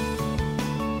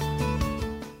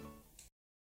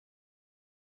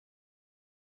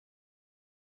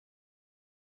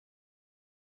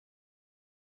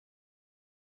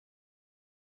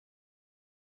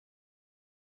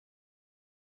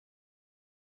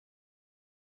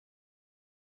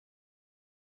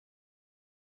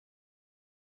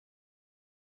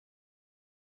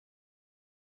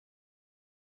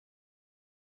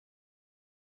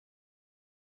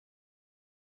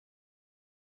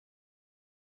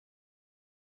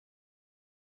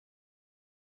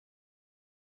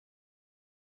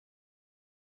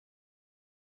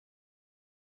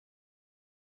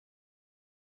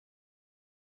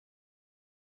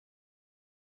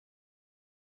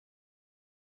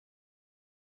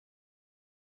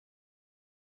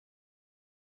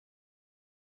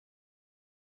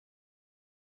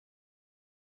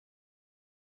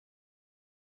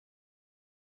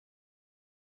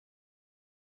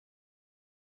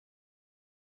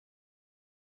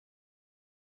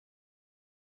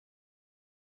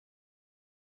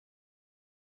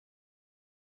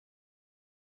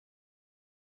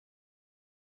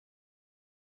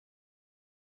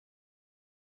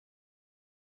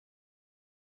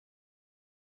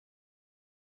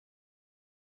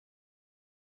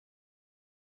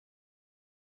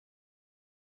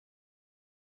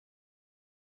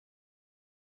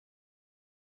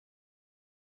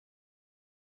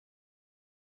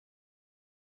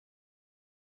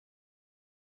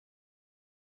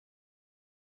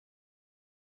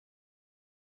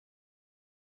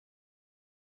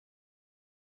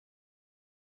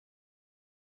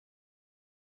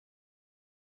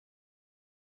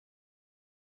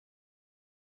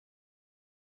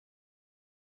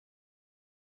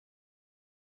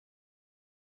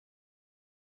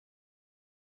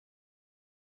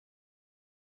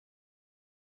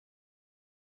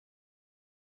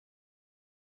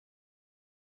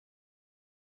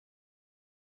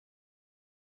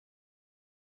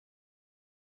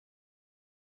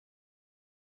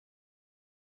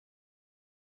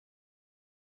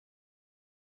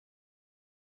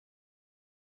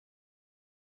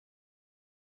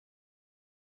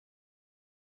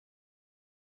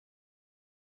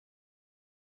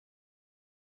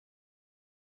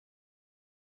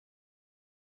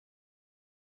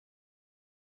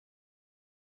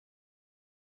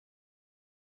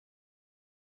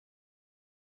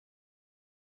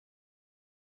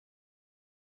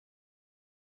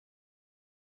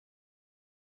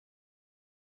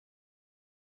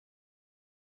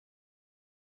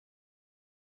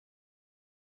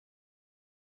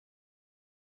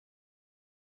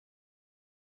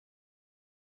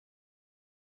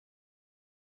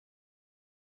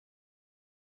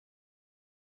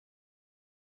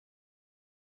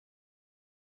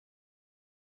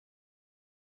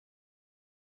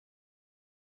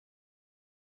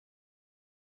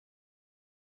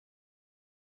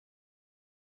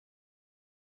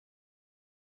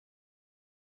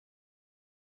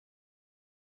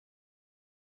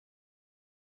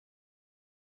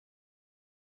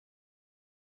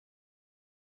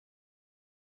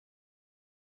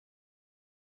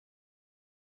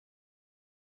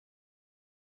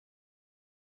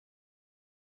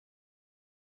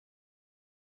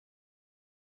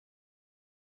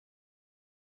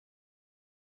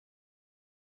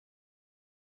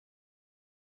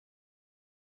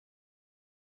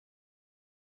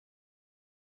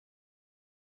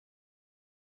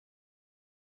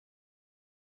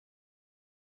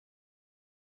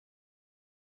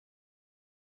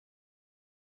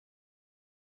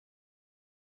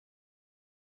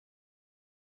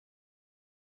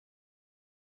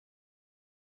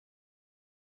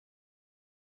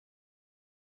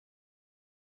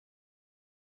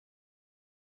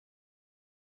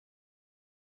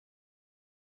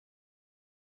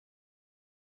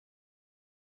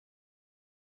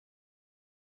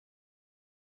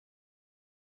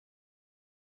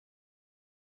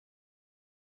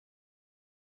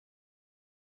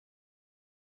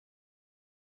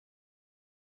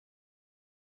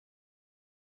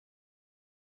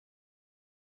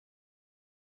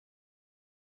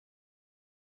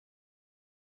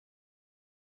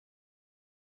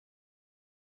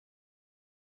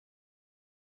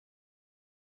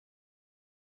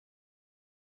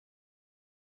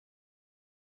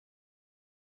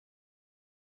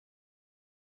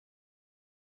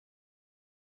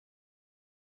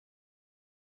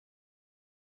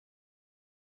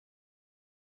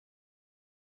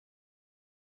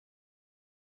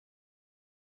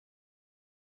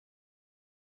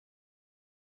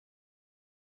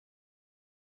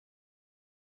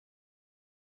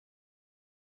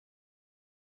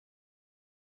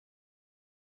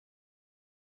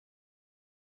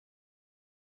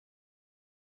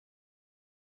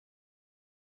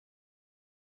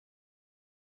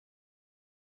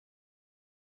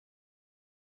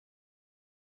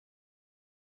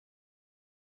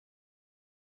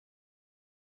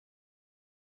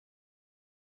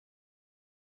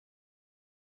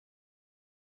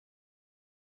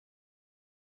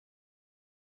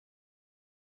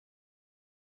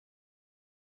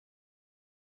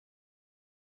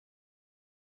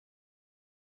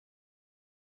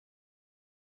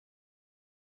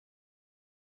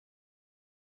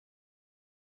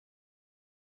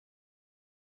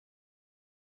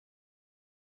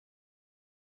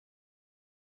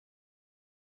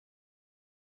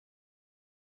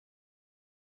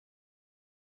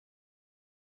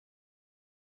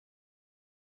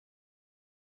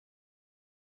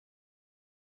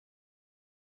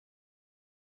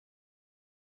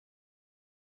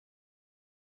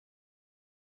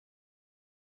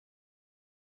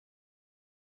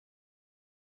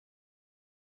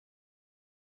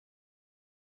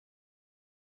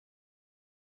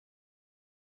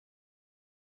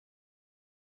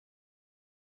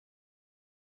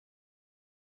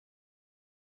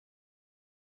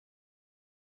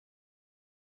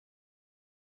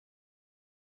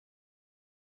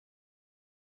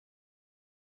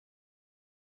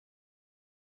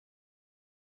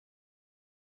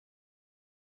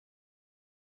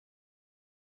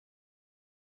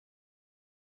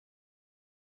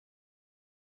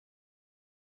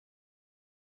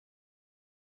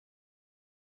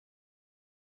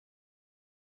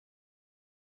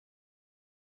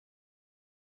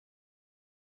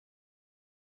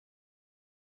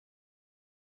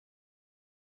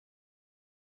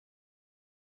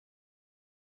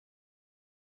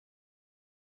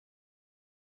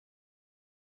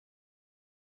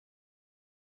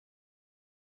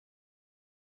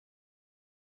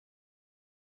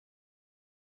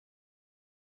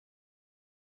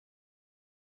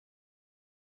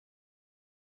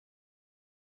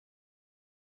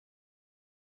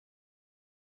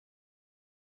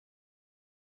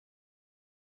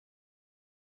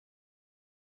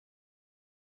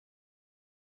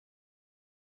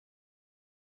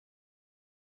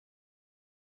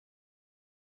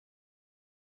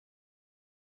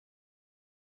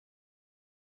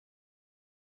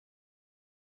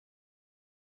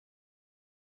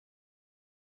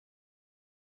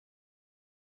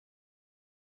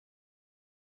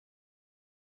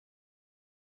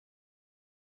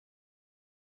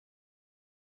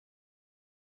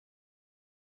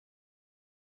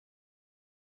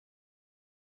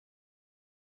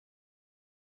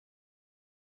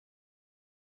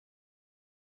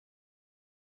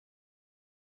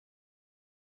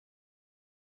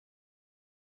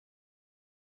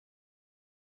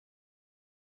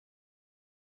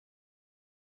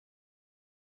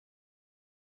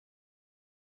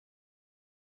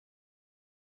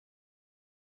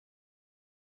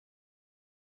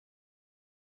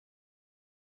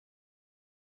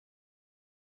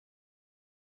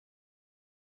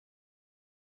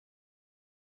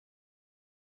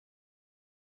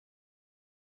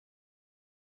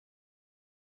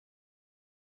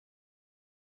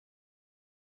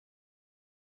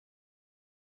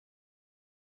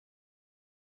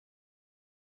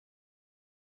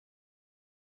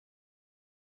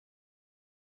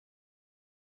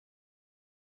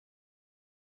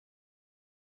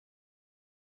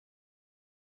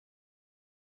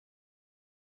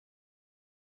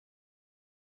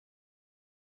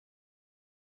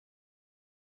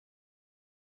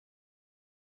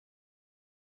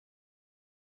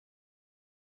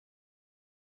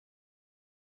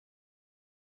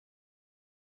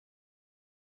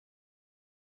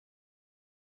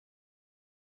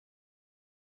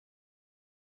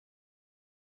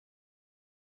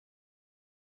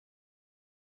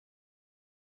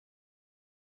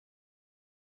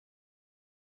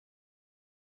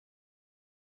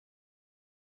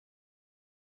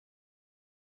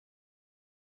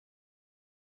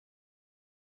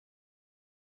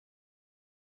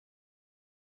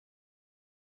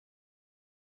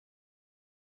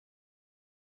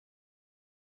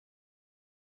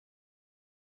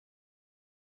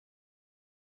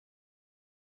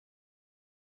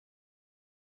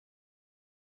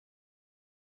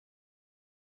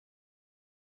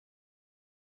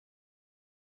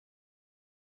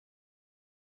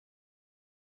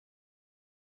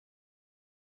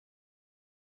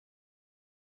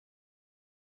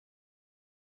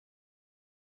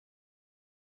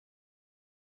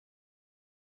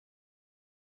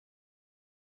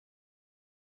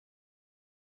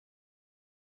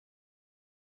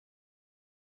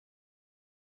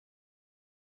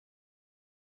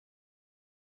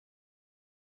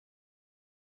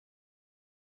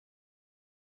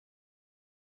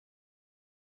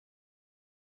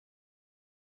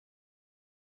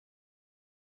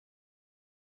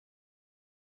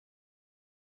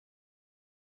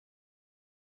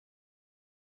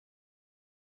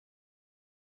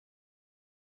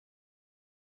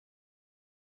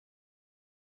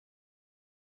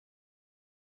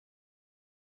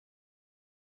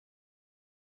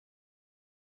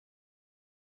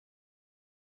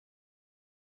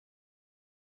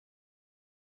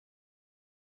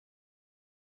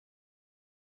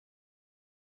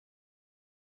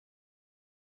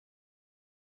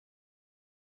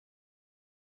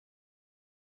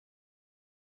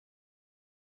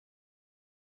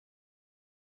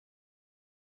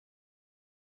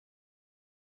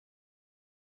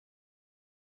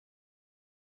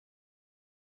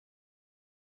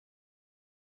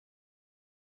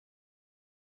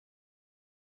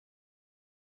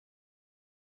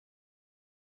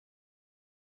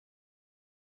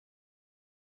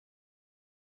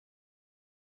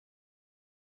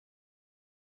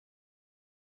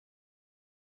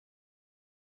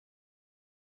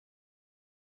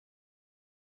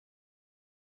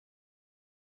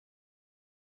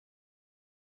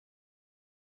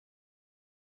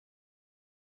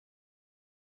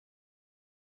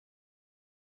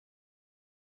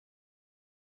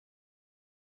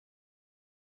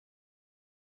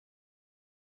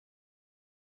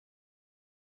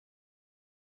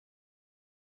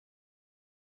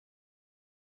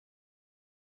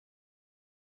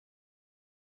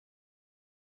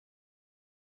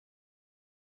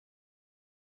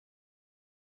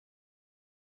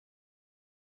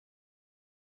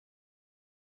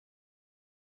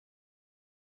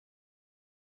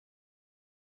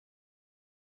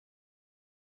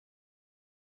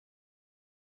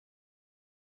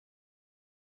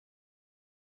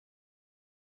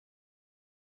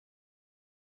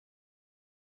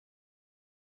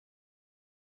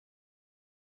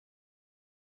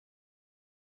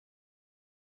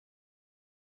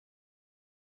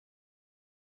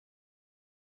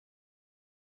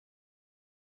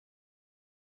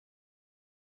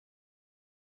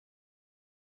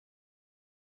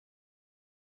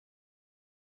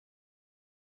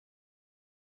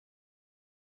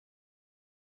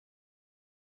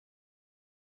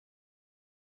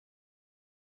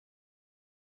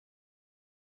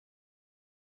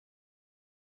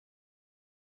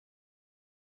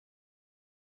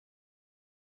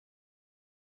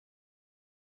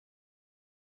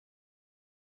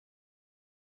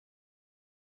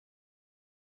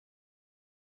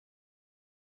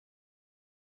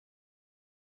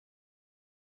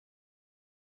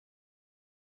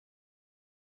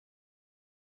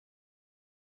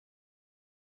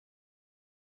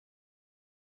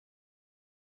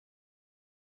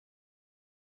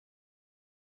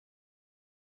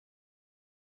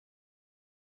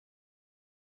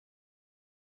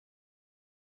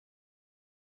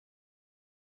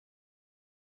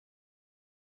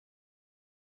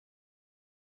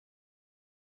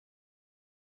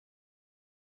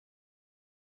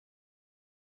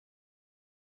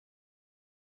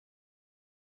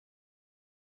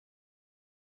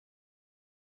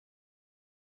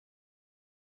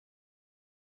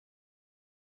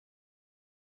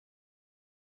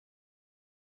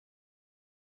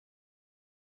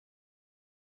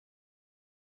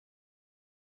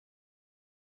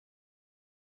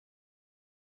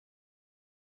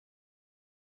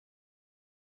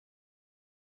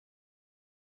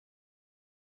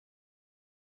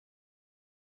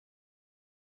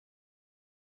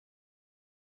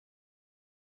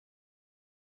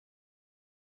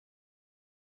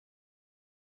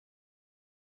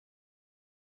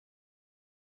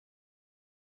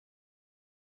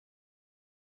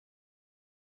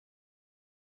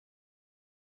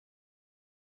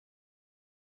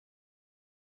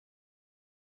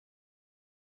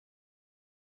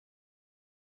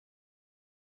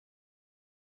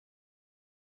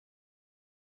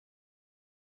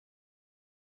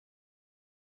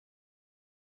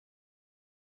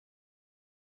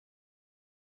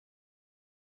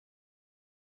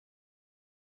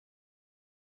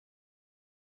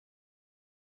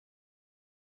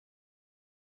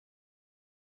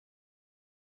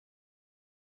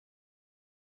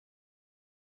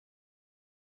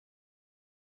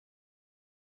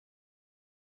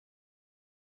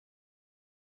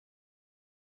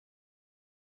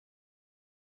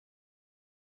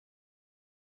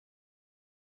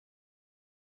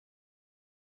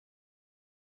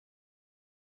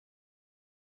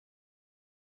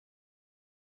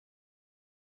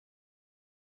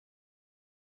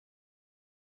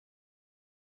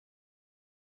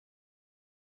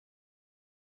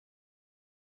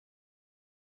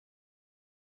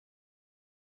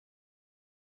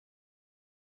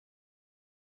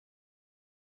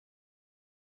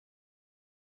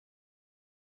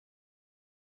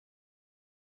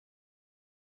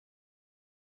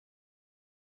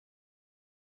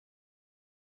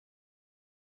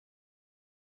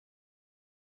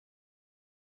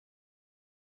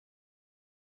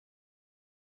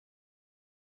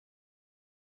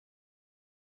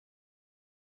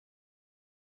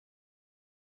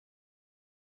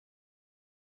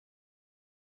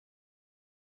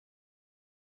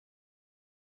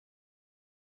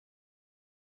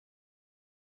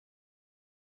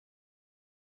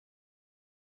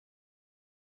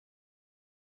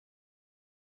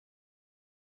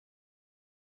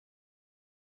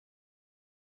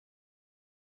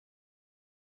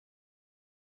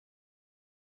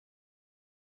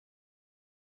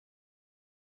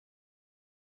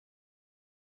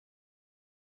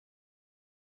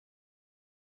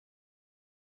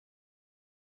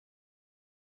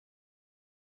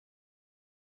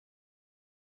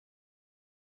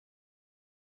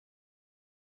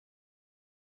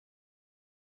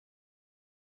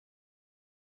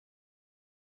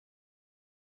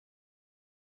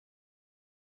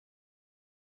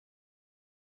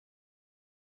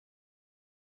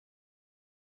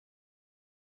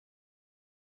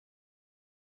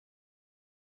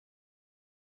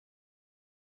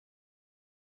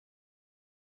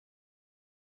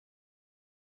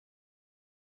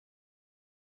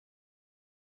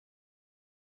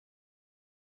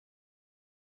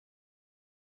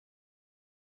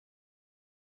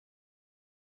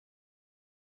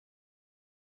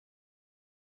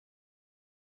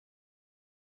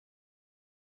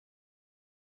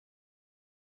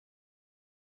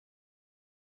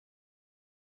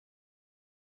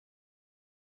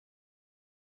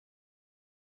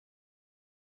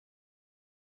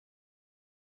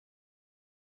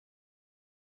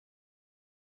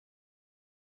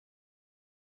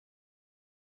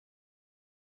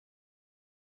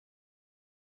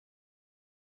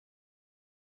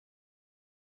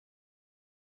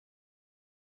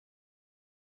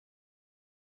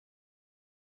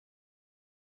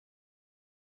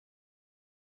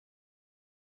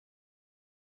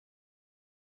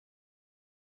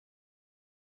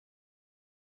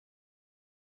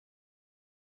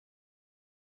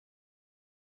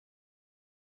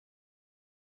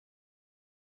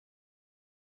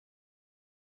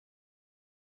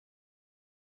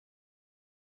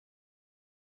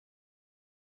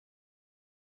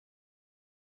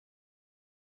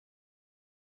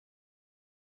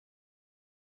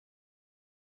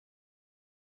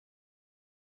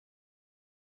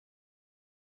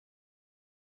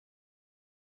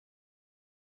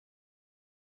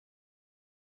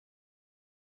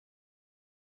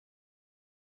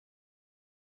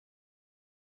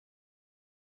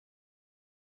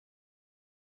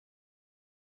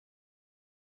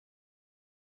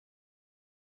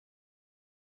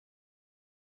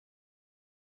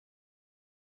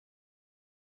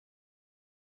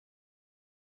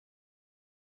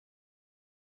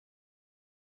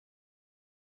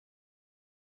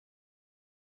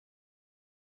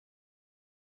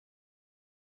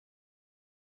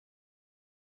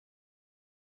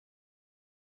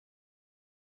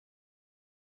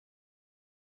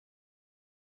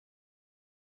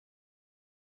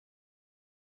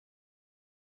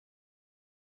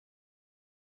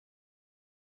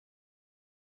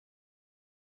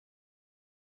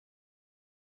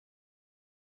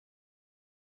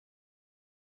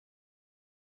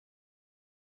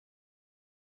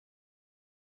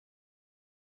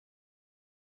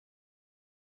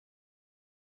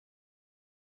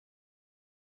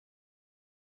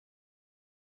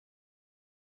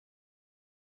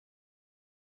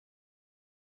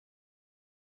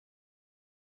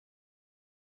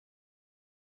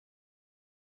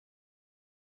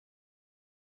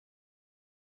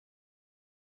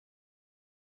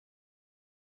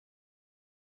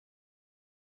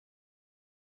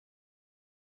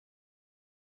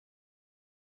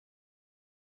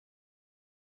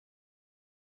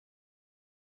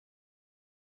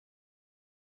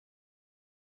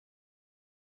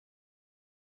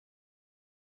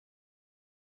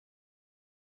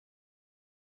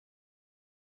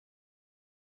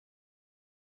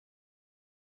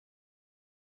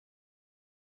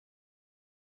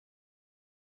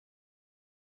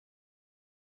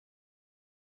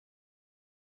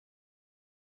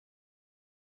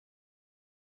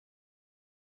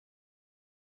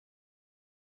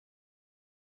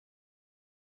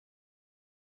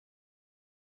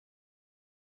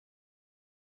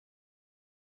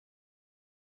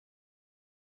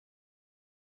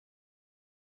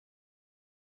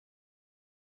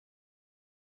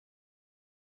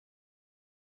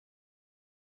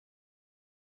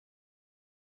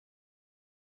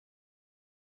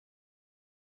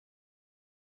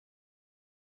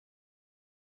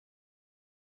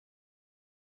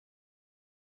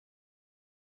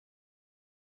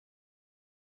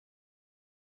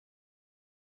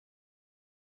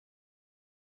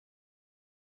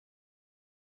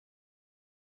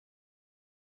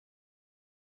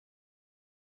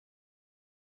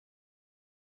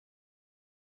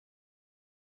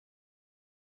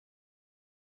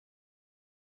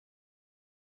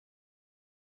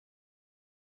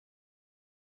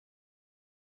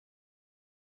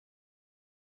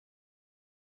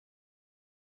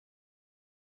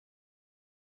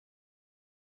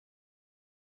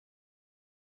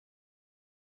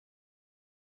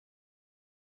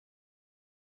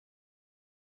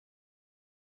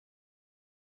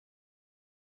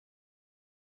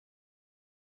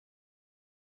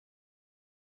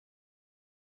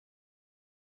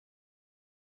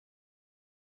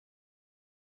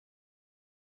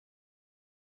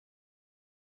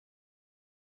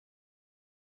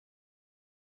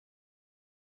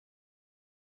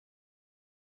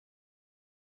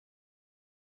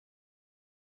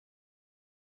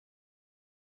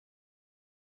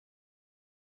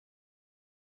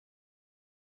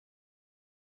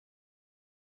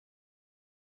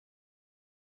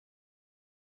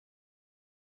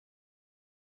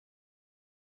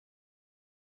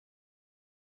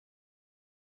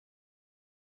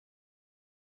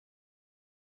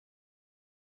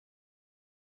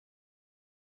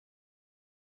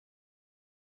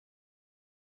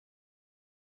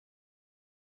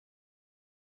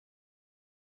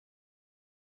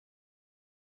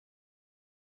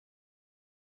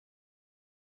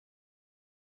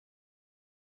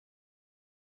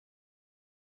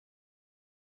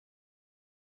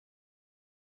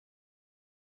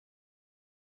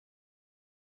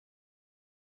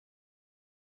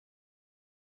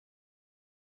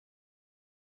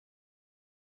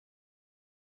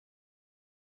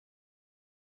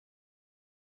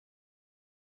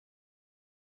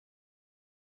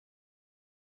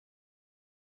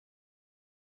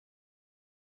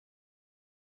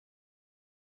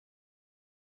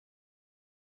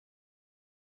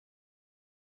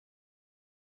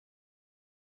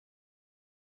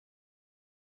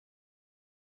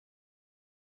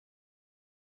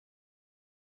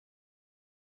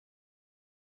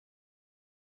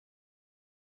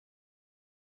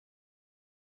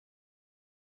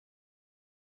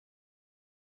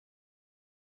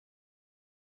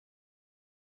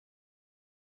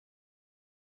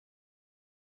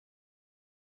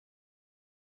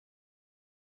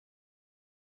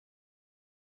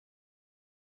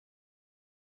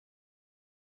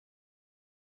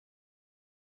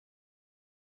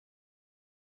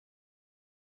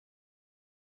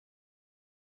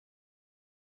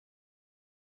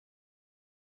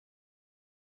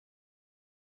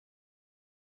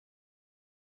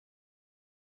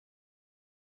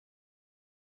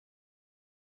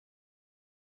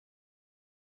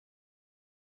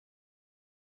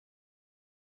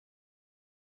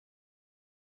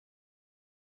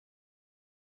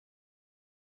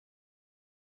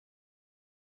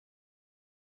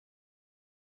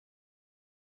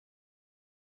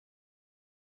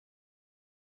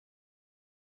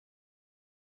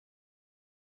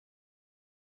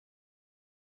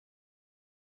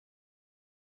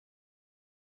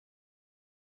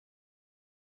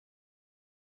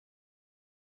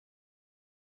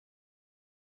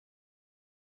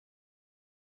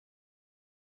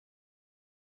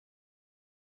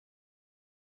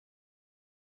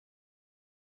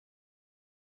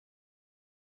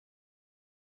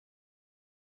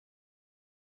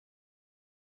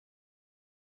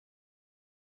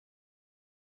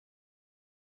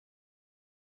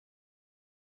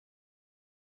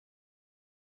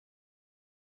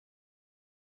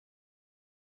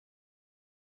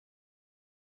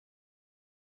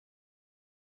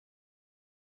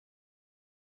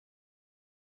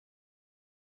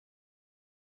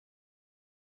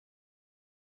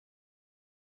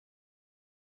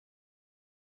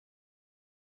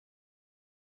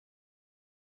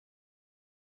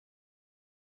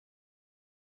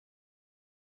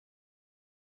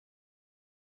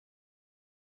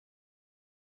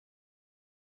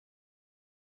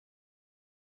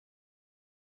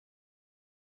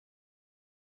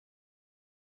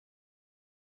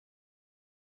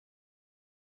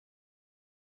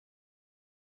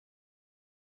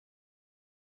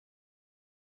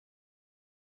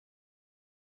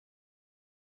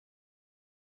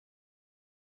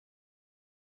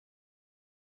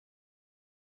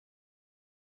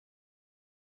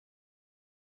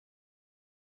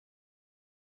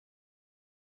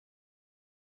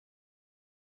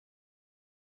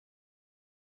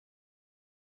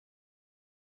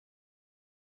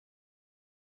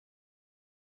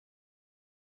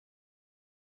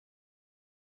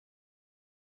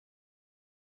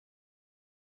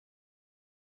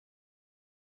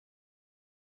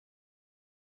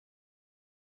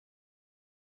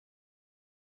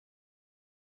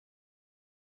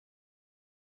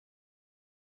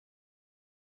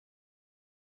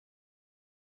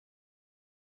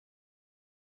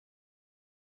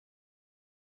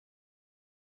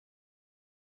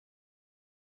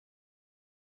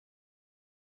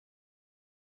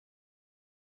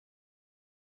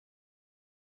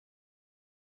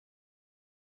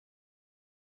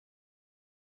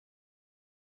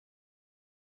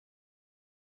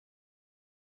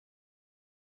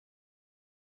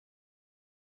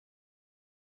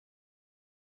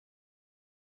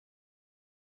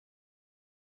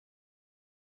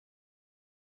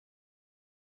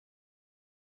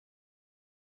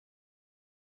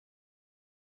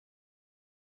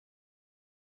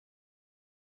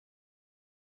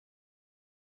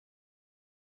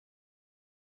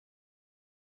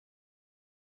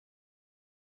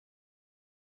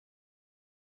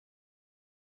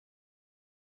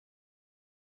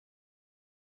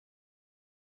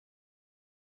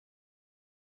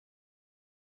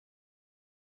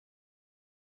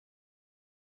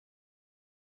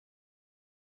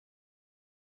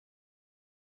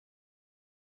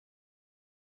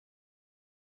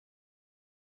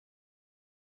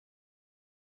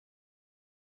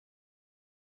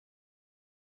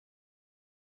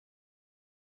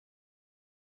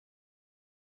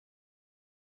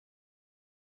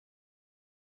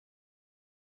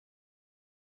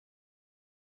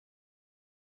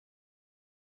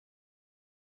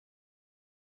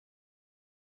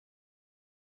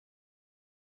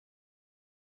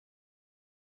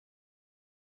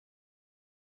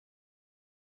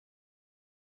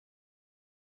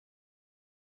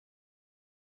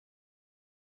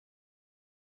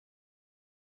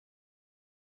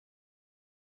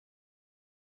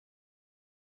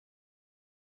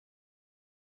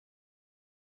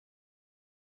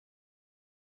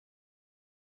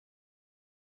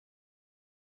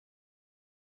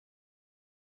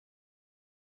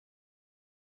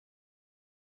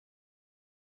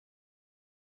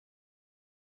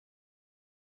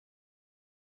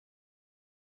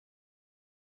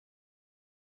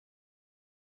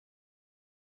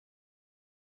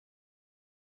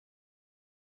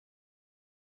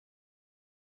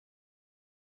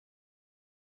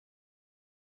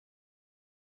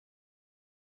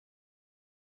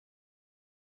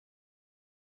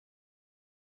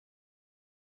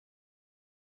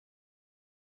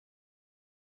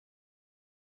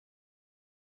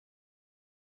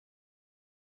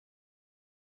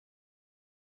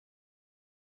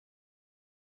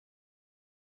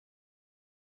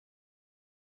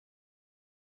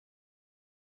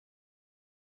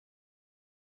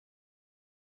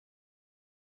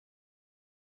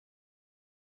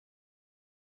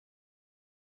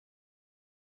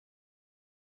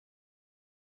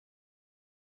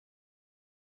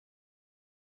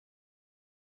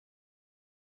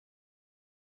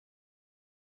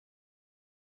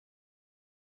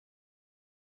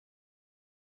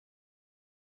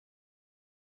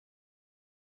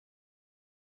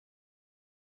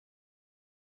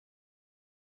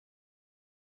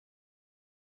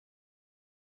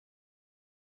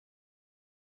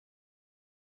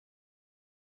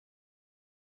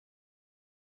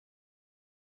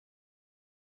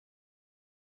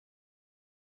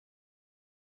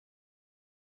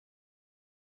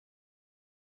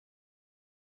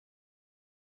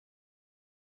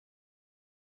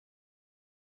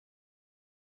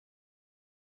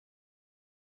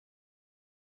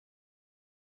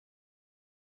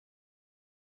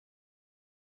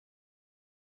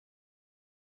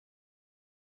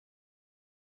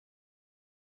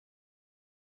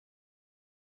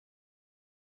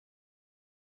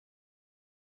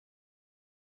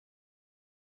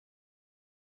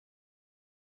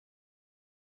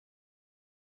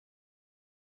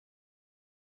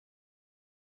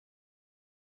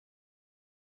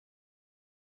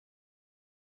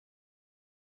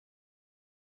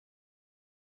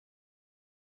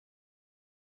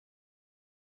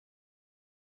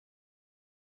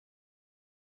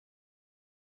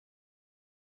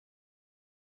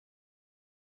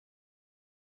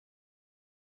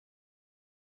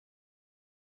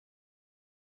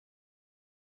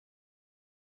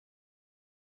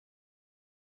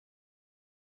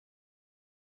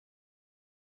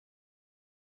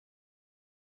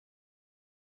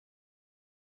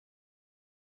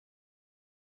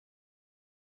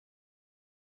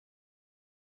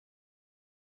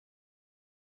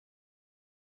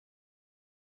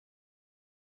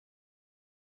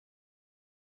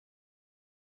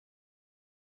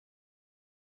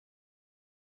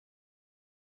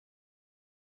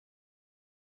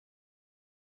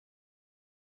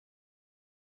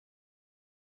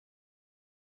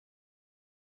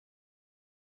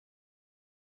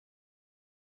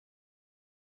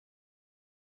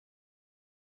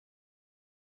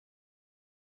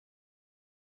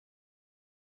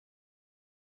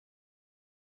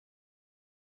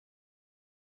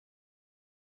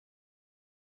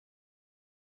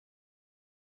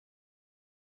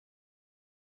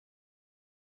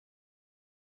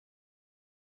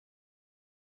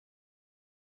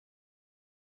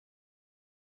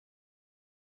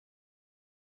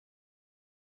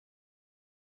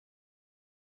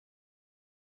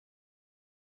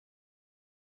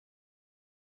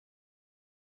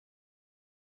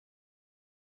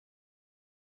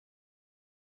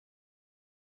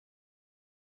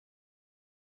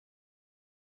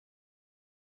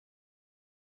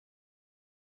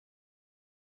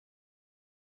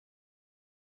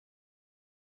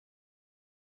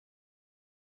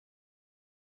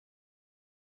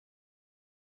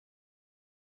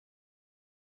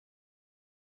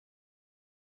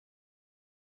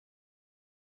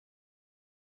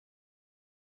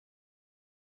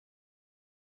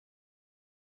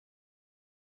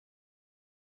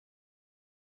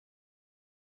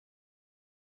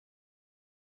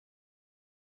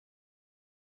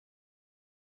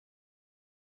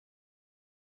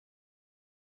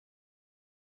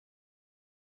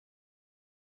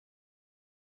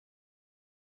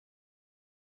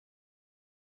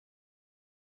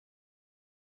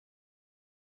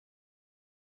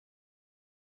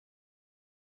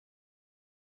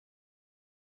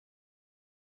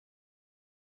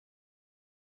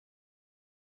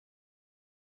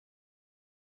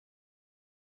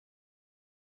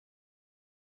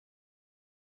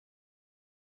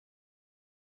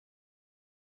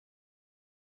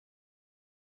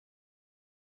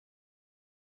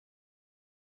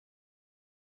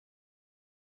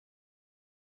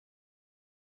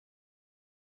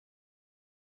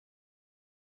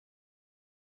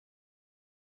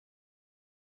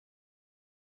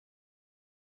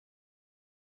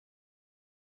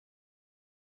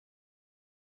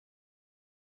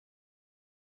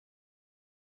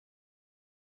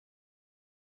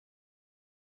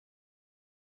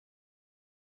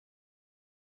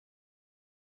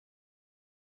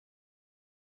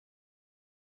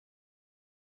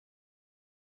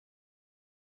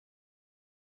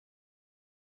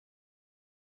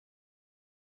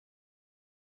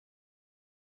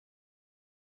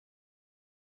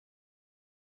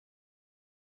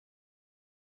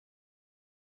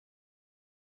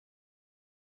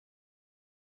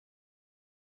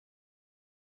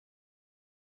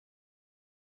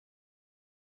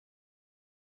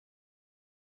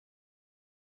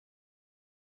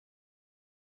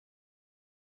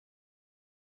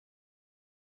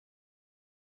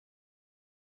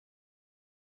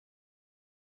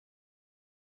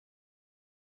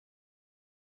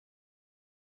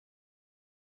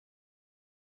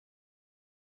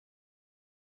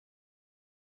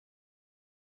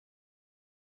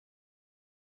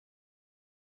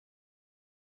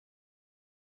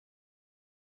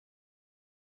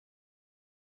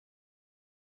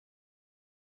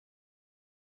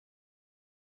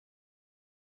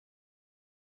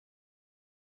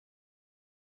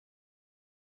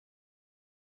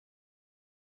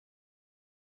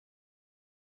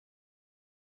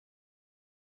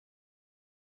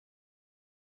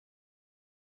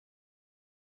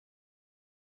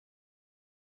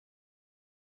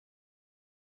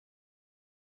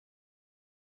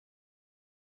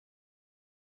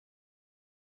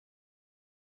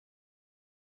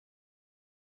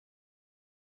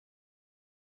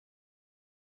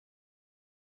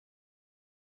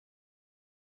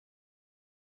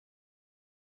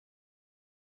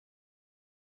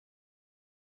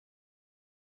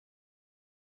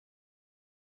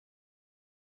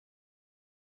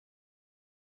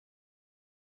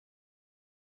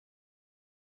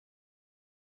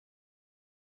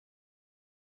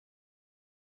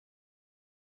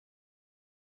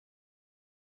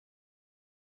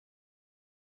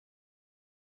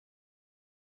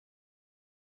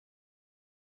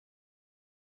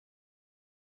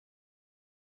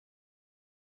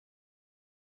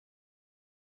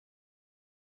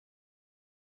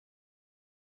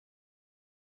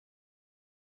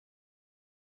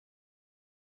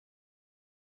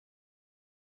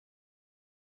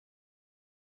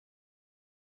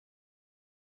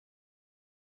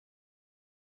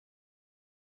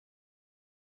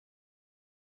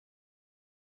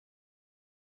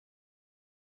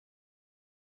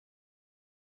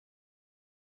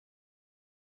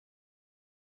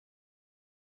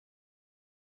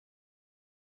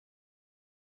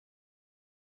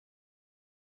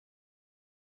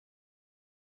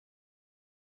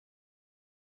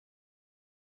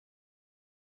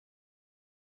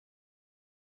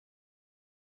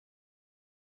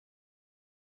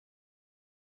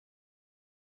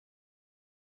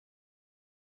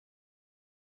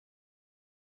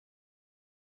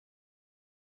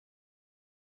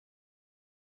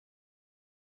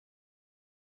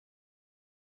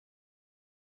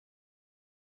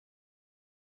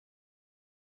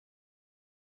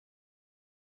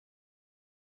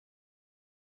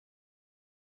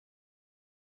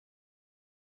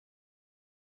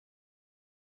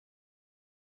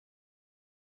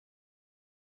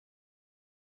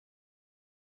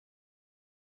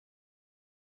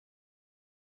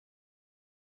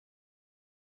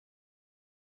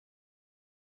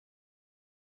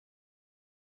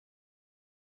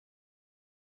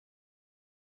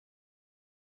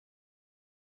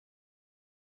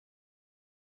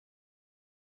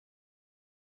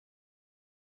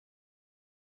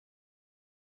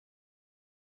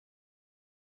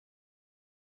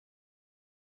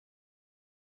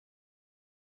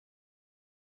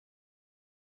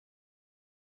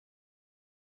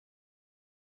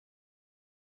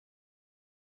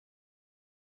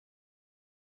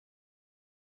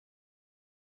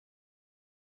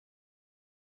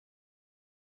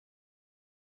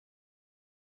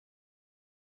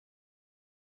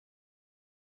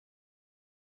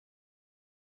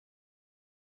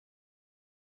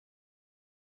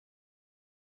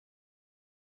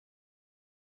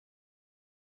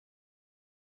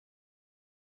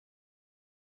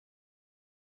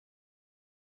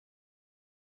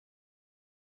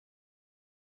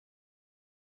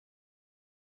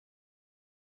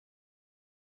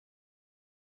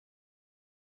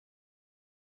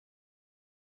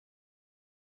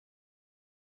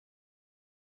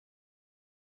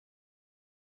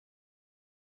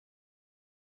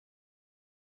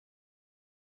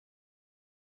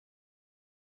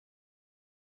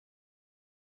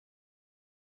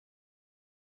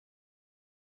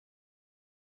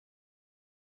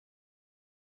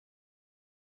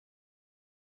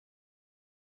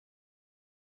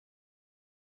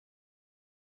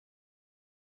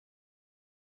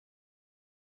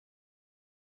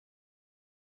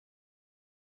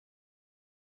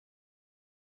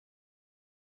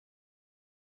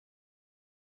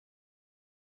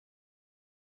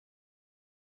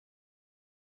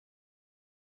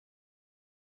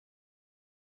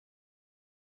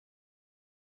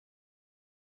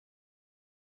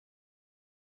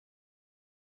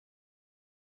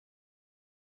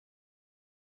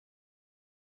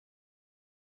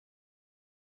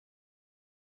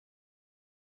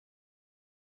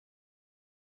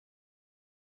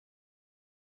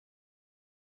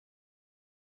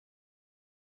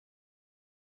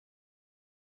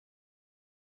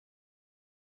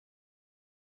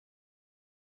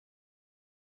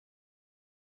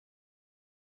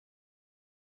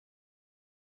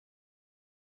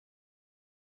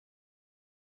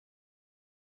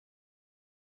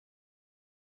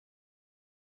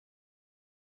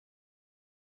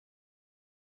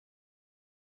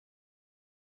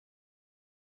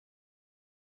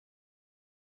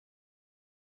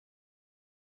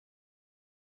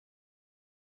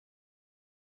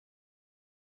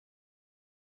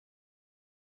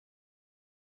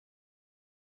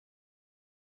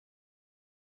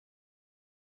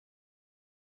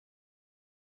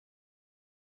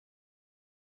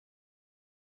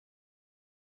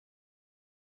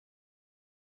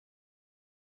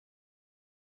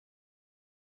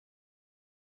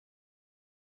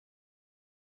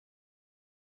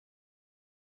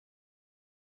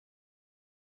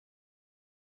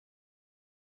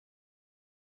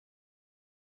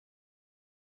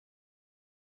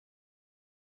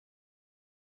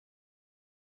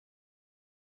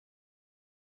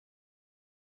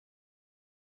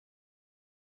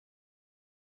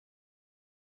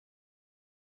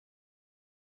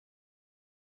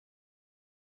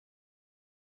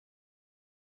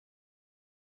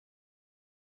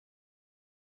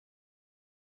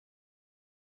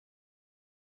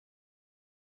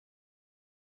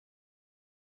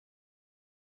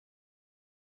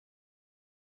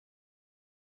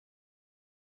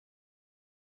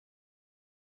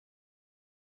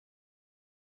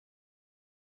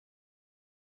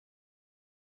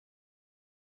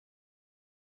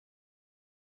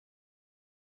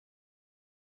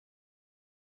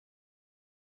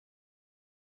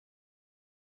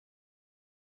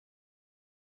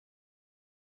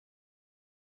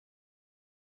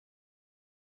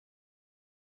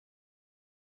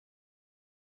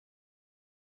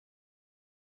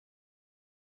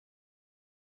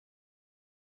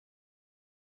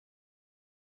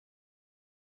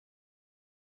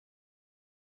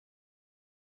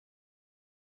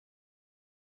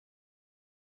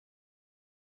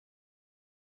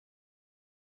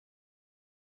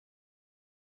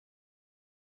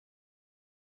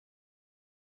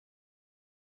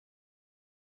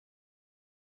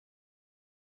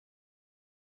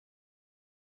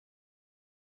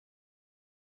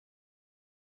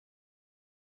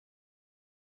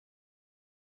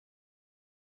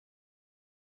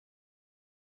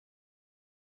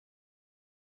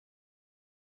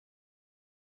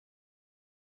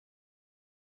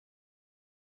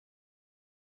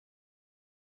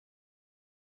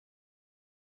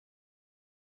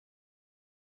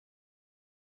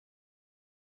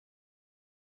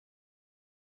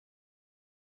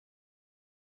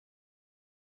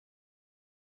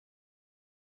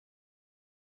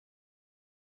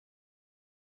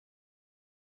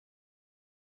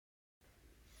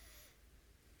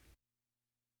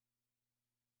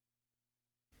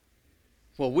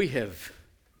 Well, we have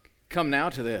come now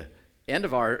to the end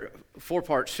of our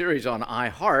 4-part series on I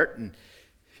Heart, and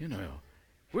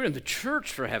we're in the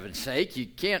church, for heaven's sake. You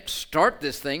can't start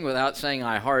this thing without saying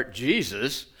I heart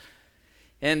Jesus.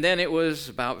 And then it was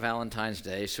about Valentine's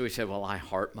Day, so we said, well, I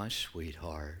heart my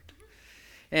sweetheart.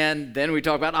 And then we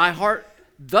talked about I heart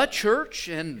the church,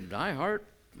 and I heart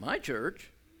my church.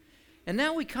 And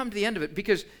now we come to the end of it,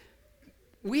 because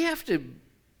we have to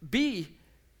be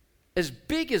as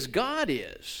big as God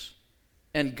is,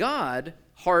 and God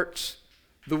hearts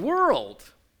the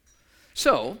world.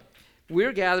 So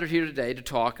we're gathered here today to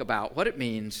talk about what it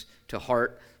means to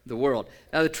heart the world.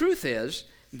 Now, the truth is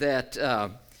that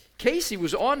Casey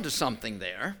was on to something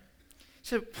there.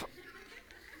 So,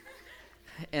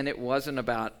 and it wasn't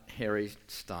about Harry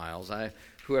Styles,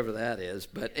 whoever that is.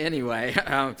 But anyway,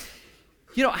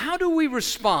 how do we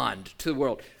respond to the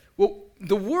world? Well,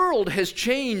 the world has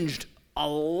changed a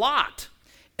lot.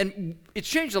 And it's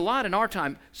changed a lot in our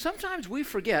time. Sometimes we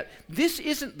forget this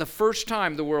isn't the first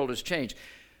time the world has changed.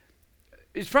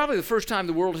 It's probably the first time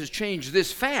the world has changed this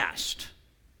fast.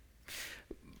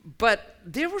 But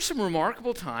there were some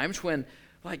remarkable times when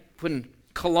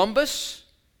Columbus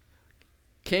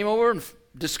came over and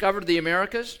discovered the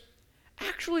Americas.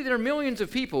 Actually, there are millions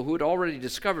of people who had already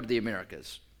discovered the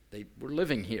Americas. They were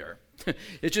living here.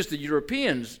 It's just the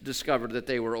Europeans discovered that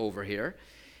they were over here.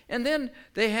 And then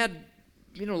they had,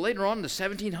 later on in the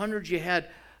 1700s, you had,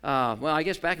 I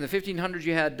guess back in the 1500s,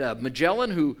 you had Magellan,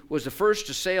 who was the first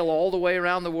to sail all the way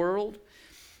around the world.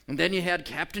 And then you had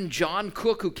Captain John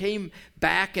Cook, who came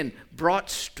back and brought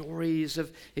stories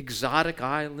of exotic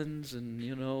islands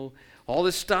and, all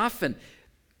this stuff. And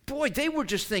boy, they were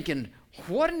just thinking,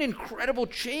 what an incredible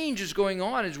change is going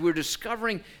on as we're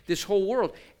discovering this whole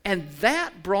world. And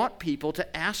that brought people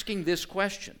to asking this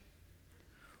question.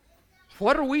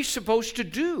 What are we supposed to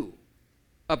do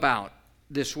about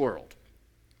this world?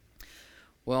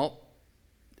 Well,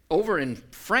 over in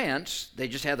France, they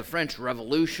just had the French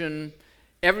Revolution.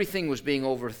 Everything was being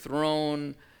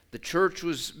overthrown. The church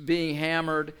was being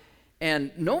hammered.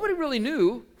 And nobody really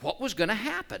knew what was going to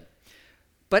happen.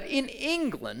 But in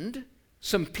England,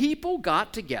 some people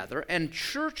got together, and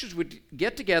churches would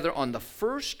get together on the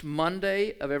first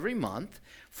Monday of every month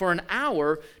for an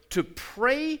hour to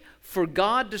pray for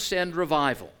God to send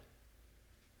revival.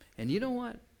 And you know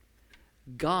what?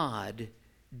 God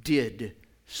did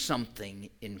something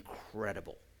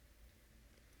incredible.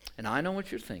 And I know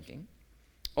what you're thinking.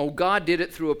 Oh, God did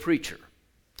it through a preacher.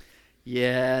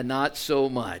 Yeah, not so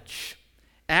much.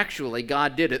 Actually,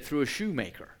 God did it through a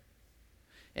shoemaker.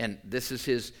 And this is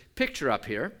his picture up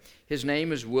here. His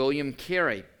name is William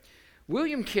Carey.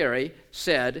 William Carey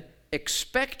said,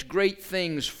 expect great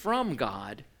things from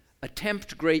God,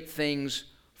 attempt great things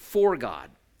for God.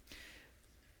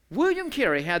 William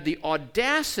Carey had the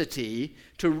audacity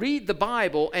to read the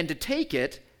Bible and to take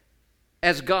it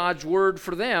as God's word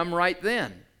for them right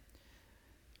then.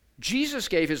 Jesus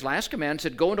gave his last command,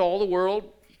 said, go into all the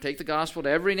world, take the gospel to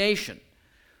every nation.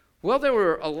 Well, there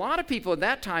were a lot of people at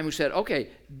that time who said, okay,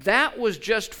 that was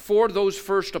just for those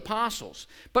first apostles.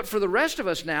 But for the rest of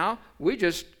us now, we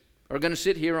just are going to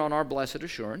sit here on our blessed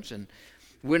assurance, and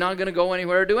we're not going to go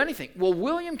anywhere or do anything. Well,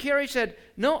 William Carey said,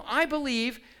 no, I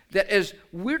believe that as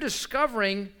we're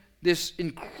discovering this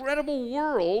incredible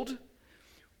world,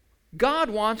 God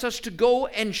wants us to go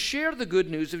and share the good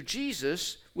news of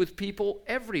Jesus with people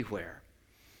everywhere.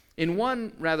 In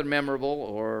one rather memorable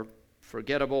or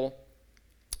forgettable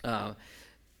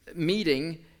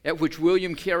meeting at which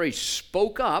William Carey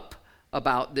spoke up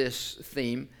about this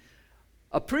theme,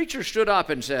 a preacher stood up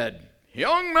and said,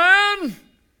 young man,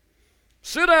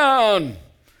 sit down.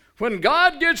 When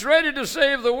God gets ready to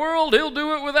save the world, he'll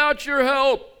do it without your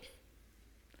help.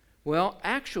 Well,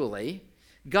 actually,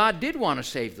 God did want to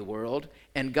save the world,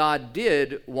 and God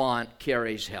did want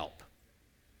Carey's help.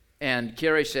 And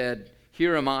Carey said,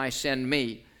 here am I, send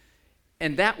me.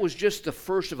 And that was just the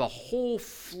first of a whole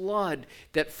flood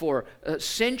that for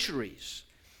centuries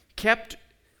kept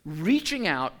reaching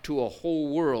out to a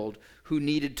whole world who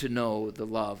needed to know the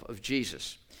love of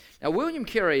Jesus. Now, William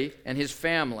Carey and his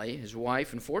family, his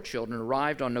wife and 4 children,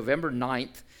 arrived on November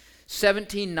 9th,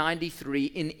 1793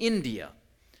 in India,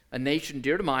 a nation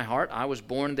dear to my heart. I was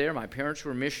born there. My parents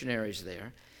were missionaries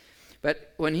there.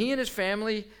 But when he and his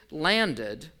family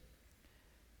landed,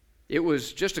 it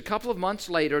was just a couple of months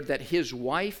later that his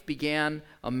wife began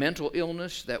a mental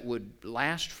illness that would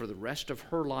last for the rest of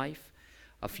her life.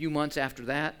 A few months after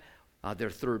that, their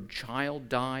 3rd child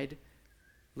died.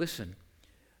 Listen,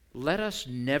 let us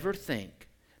never think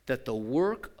that the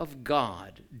work of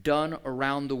God done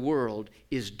around the world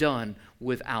is done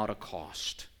without a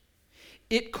cost.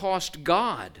 it cost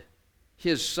God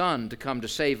his Son to come to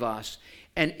save us,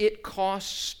 and it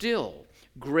costs still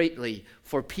greatly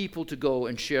for people to go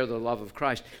and share the love of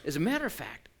Christ. As a matter of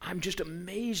fact, I'm just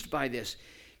amazed by this.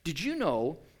 Did you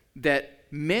know that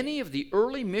many of the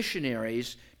early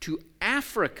missionaries to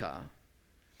Africa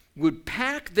would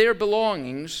pack their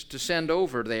belongings to send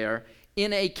over there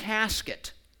in a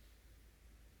casket,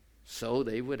 so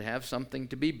they would have something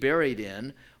to be buried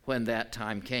in when that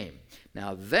time came?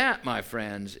 Now that, my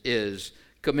friends, is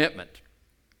commitment.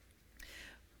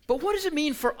 But what does it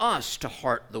mean for us to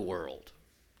heart the world?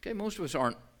 Okay, most of us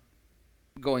aren't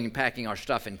going and packing our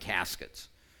stuff in caskets.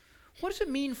 What does it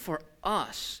mean for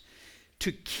us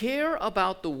to care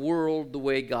about the world the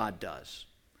way God does?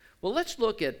 Well, let's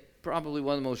look at probably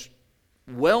one of the most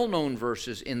well-known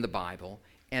verses in the Bible,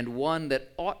 and one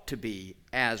that ought to be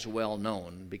as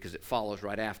well-known because it follows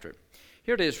right after it.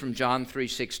 Here it is from John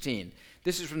 3:16.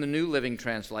 This is from the New Living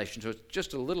Translation, so it's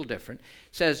just a little different.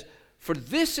 It says, "For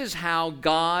this is how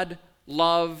God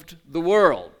loved the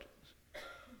world."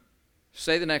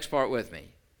 Say the next part with me.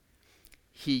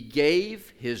 "He gave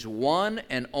his one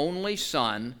and only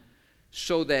Son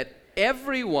so that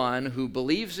everyone who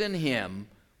believes in him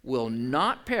will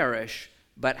not perish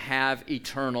but have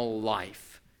eternal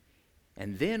life."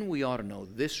 And then we ought to know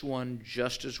this one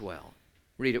just as well.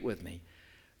 Read it with me.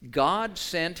 "God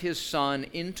sent his Son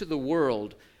into the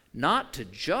world not to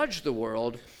judge the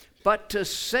world, but to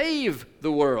save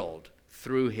the world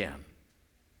through him."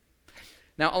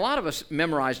 Now, a lot of us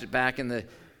memorized it back in the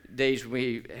days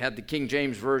we had the King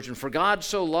James Version. "For God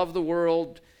so loved the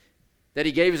world that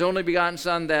he gave his only begotten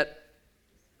Son, that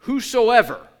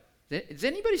whosoever..." Does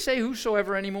anybody say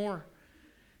whosoever anymore?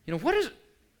 You know, what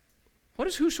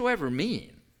does whosoever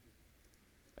mean?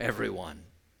 Everyone.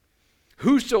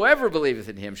 "Whosoever believeth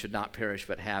in him should not perish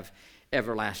but have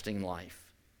everlasting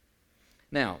life."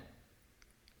 Now,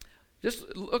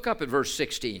 just look up at verse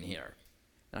 16 here.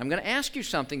 And I'm going to ask you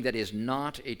something that is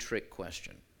not a trick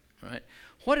question. Right?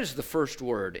 What is the first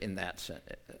word in that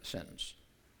sentence?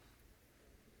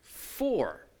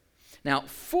 For. Now,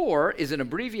 for is an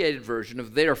abbreviated version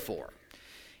of therefore.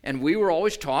 And we were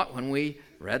always taught when we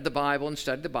read the Bible and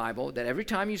studied the Bible that every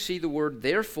time you see the word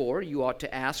therefore, you ought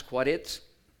to ask what it's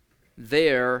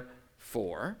there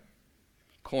for.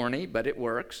 Corny, but it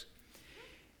works.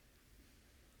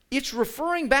 It's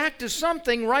referring back to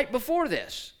something right before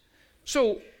this.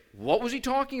 So, what was he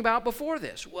talking about before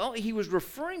this? Well, he was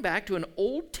referring back to an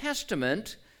Old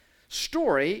Testament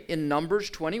story in Numbers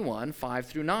 21, 5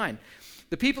 through 9.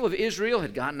 The people of Israel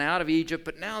had gotten out of Egypt,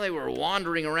 but now they were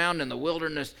wandering around in the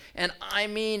wilderness. And I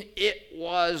mean, it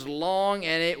was long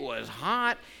and it was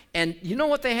hot. And you know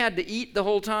what they had to eat the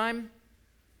whole time?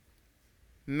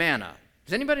 Manna.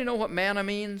 Does anybody know what manna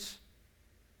means?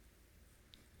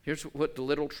 Here's what the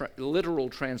literal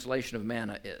translation of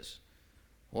manna is.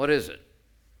 What is it?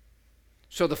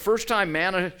 So the first time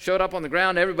manna showed up on the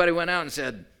ground, everybody went out and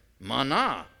said,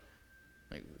 "Manna."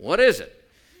 Like, what is it?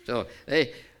 So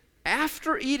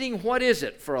after eating what is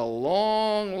it for a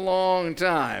long, long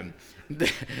time,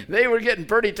 they were getting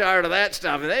pretty tired of that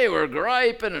stuff, and they were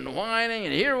griping and whining,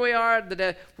 and here we are at the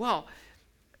day. Well,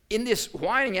 in this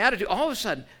whining attitude, all of a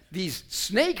sudden, these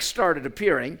snakes started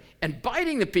appearing and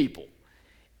biting the people.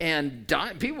 And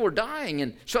people were dying.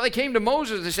 And so they came to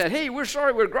Moses and said, "Hey, we're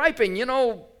sorry, we're griping.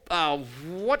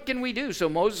 What can we do?" So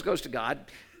Moses goes to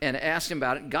God and asks him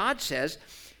about it. God says,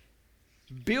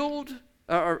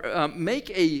 make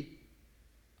a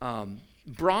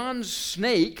bronze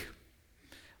snake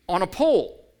on a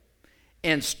pole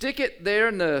and stick it there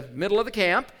in the middle of the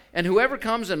camp. And whoever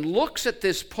comes and looks at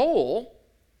this pole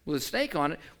with a snake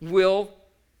on it will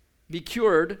be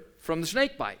cured from the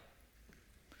snake bite.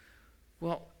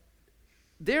 Well,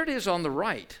 there it is on the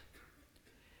right.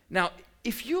 Now,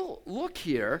 if you look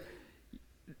here,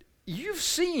 you've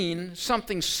seen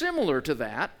something similar to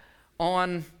that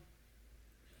on,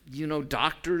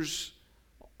 doctors'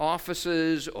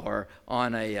 offices or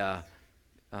on a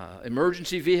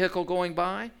emergency vehicle going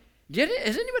by.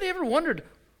 Has anybody ever wondered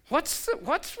what's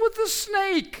with the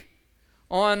snake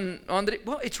on the?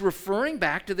 Well, it's referring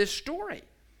back to this story.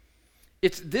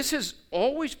 This has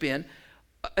always been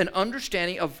an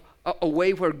understanding of a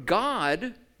way where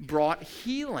God brought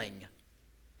healing.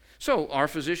 So our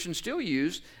physicians still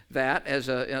use that as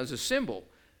a symbol.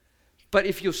 But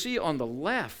if you'll see on the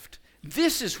left,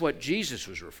 this is what Jesus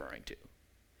was referring to.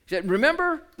 He said,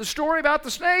 "Remember the story about the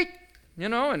snake?"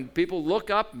 And people look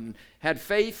up and had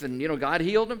faith and, God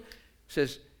healed them. He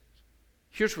says,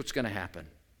 here's what's going to happen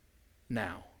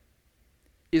now.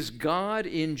 Is God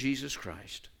in Jesus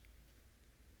Christ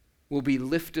will be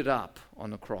lifted up on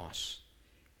the cross.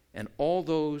 and all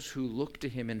those who look to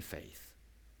him in faith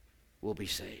will be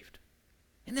saved.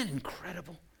 Isn't that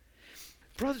incredible?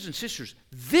 Brothers and sisters,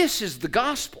 this is the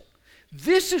gospel.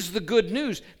 This is the good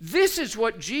news. This is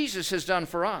what Jesus has done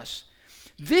for us.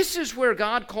 This is where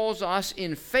God calls us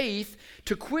in faith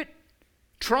to quit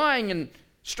trying and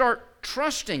start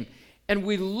trusting. And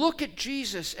we look at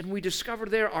Jesus and we discover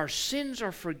there our sins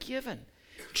are forgiven.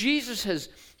 Jesus has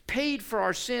paid for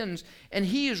our sins, and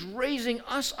he is raising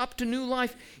us up to new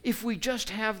life if we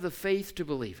just have the faith to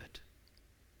believe it.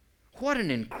 What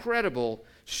an incredible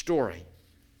story.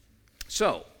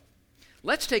 So,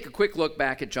 let's take a quick look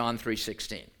back at John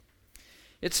 3:16.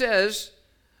 It says,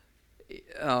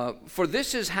 for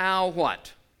this is how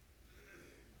what?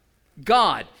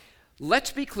 God.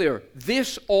 Let's be clear,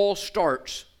 this all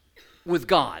starts with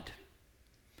God.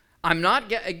 We're not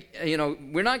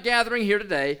gathering here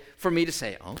today for me to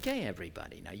say, okay,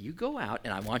 everybody, now you go out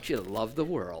and I want you to love the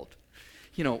world.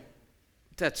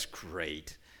 That's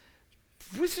great.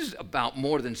 This is about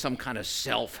more than some kind of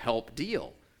self-help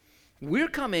deal. We're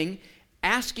coming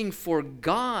asking for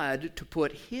God to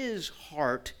put his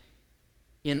heart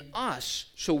in us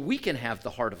so we can have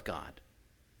the heart of God.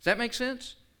 Does that make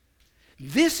sense?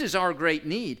 This is our great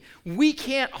need. We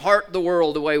can't heart the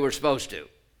world the way we're supposed to.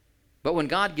 But when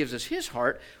God gives us his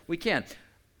heart, we can.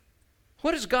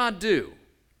 What does God do?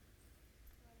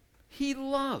 He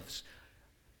loves.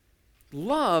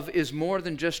 Love is more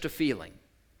than just a feeling.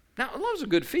 Now, love's a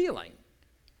good feeling,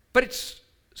 but it's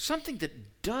something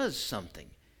that does something.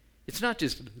 It's not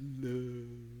just love.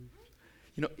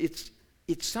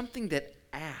 It's something that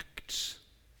acts.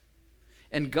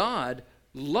 And God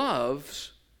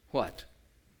loves what?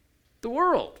 The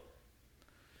world.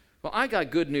 Well, I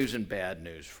got good news and bad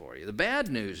news for you. The bad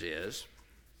news is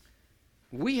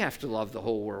we have to love the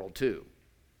whole world too.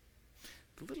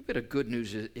 The little bit of good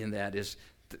news in that is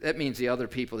that means the other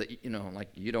people that, like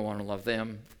you don't want to love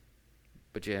them,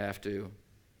 but you have to.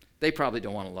 They probably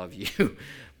don't want to love you,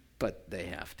 but they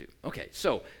have to. Okay,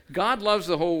 so God loves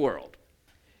the whole world.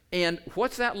 And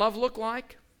what's that love look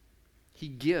like? He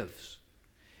gives.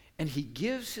 And he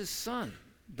gives his son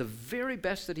the very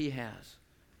best that he has,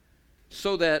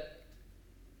 so that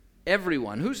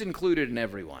everyone, who's included in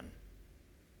everyone?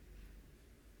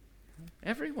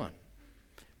 Everyone.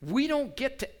 We don't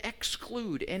get to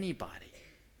exclude anybody.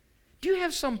 Do you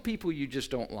have some people you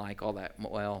just don't like all that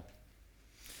well?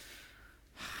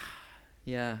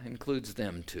 Yeah, includes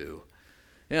them too.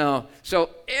 So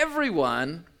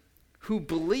everyone who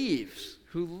believes,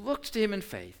 who looks to him in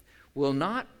faith, will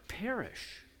not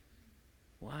perish.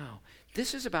 Wow.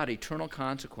 This is about eternal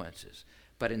consequences.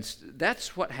 But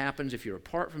that's what happens if you're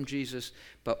apart from Jesus.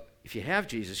 But if you have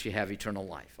Jesus, you have eternal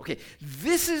life. Okay,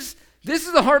 this is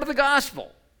the heart of the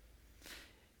gospel.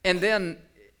 And then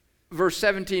verse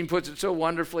 17 puts it so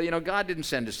wonderfully. God didn't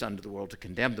send his son to the world to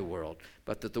condemn the world,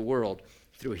 but that the world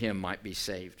through him might be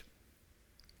saved.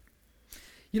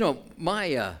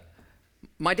 My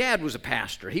dad was a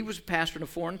pastor. He was a pastor in a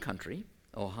foreign country,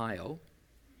 Ohio.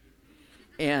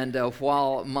 And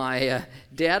while my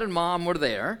dad and mom were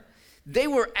there, they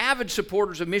were avid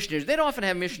supporters of missionaries. They'd often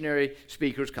have missionary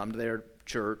speakers come to their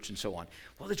church and so on.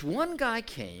 Well, this one guy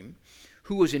came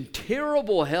who was in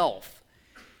terrible health.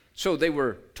 So they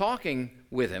were talking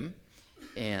with him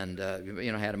and,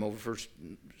 had him over for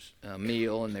a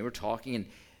meal, and they were talking. And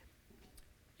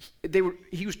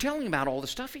he was telling about all the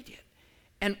stuff he did.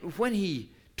 And when he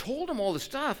told them all the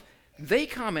stuff, they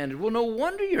commented, well, no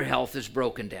wonder your health is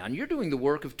broken down. You're doing the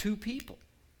work of two people.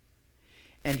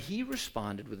 And he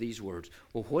responded with these words,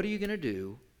 well, what are you going to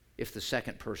do if the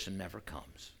second person never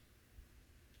comes?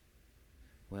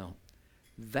 Well,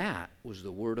 that was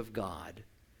the word of God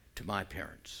to my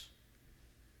parents.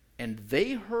 And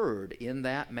they heard in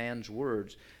that man's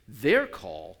words their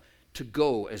call to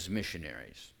go as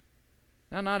missionaries.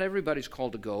 Now, not everybody's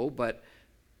called to go, but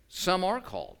some are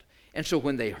called. And so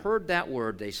when they heard that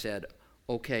word, they said,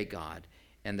 okay, God,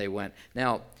 and they went.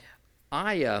 Now,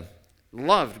 I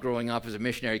loved growing up as a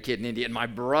missionary kid in India, and my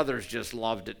brothers just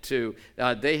loved it too.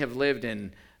 They have lived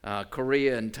in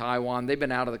Korea and Taiwan. They've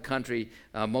been out of the country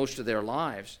most of their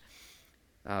lives.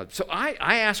 So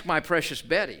I asked my precious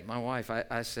Betty, my wife,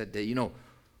 I said,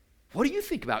 what do you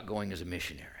think about going as a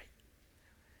missionary?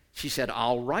 She said,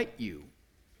 I'll write you.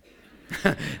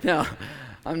 Now,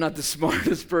 I'm not the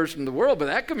smartest person in the world, but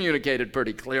that communicated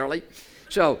pretty clearly.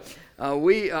 So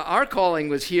our calling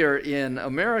was here in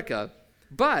America,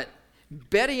 but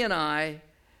Betty and I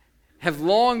have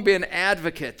long been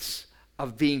advocates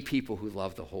of being people who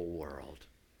love the whole world.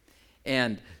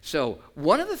 And so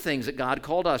one of the things that God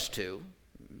called us to,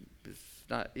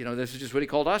 this is just what he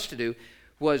called us to do,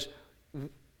 was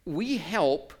we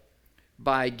help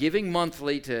by giving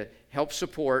monthly to help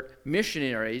support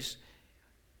missionaries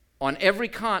on every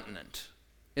continent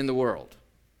in the world.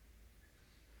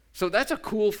 So that's a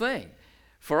cool thing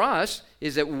for us,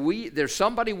 is that there's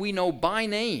somebody we know by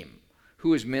name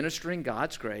who is ministering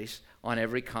God's grace on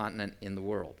every continent in the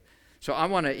world. So I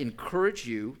want to encourage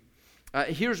you.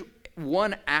 Here's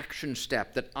one action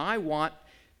step that I want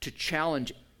to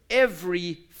challenge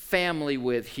every family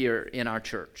with here in our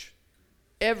church.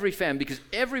 Every family, because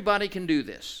everybody can do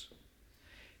this.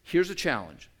 Here's a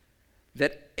challenge,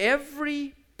 that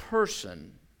every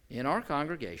person in our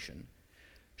congregation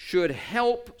should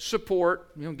help support,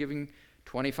 giving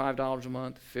 $25 a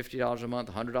month, $50 a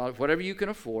month, $100, whatever you can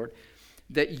afford,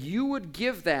 that you would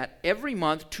give that every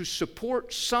month to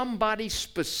support somebody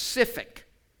specific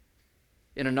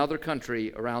in another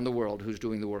country around the world who's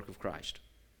doing the work of Christ.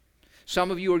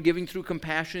 Some of you are giving through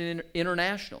Compassion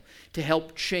International to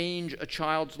help change a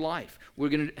child's life. We're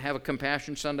going to have a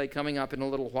Compassion Sunday coming up in a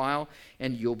little while,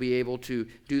 and you'll be able to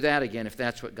do that again if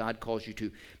that's what God calls you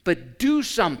to. But do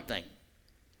something.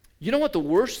 You know what the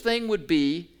worst thing would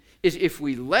be is if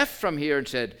we left from here and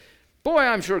said, boy,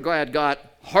 I'm sure glad God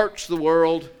hearts the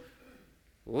world.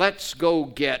 Let's go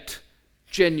get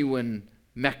genuine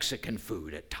Mexican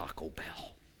food at Taco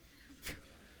Bell.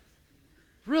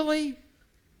 Really?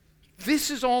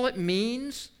 This is all it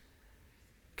means?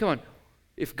 Come on.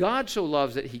 If God so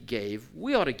loves that he gave,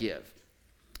 we ought to give.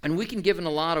 And we can give in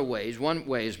a lot of ways. One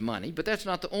way is money, but that's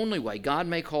not the only way. God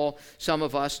may call some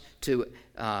of us to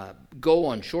go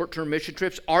on short-term mission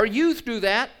trips. Our youth do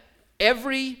that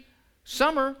every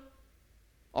summer.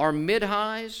 Our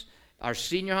mid-highs, our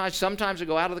senior highs, sometimes they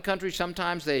go out of the country,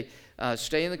 sometimes they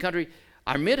stay in the country.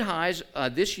 Our mid-highs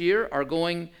this year are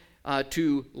going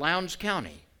to Lowndes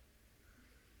County.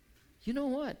 You know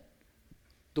what?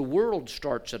 The world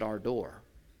starts at our door.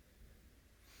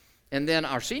 And then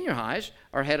our senior highs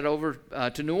are headed over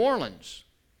to New Orleans.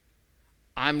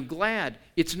 I'm glad.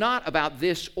 It's not about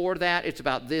this or that. It's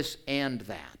about this and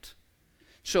that.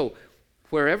 So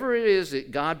wherever it is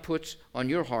that God puts on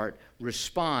your heart,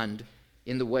 respond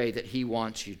in the way that he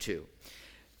wants you to.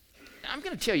 I'm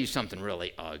going to tell you something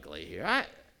really ugly here.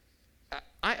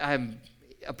 I'm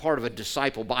a part of a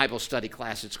disciple Bible study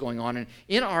class that's going on. And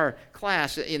in our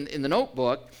class, in the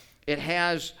notebook, it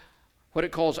has what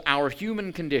it calls our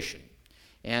human condition.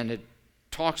 And it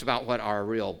talks about what our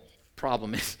real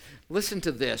problem is. Listen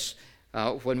to this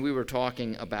when we were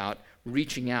talking about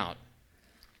reaching out.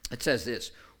 It says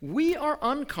this: we are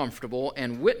uncomfortable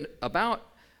and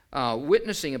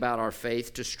witnessing about our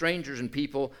faith to strangers and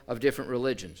people of different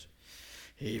religions.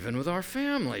 Even with our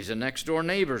families and next-door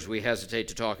neighbors, we hesitate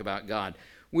to talk about God.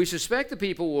 We suspect the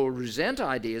people will resent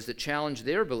ideas that challenge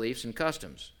their beliefs and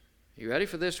customs. You ready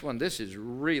for this one? This is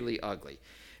really ugly.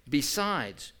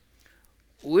 Besides,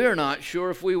 we're not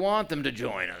sure if we want them to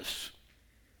join us.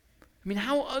 I mean,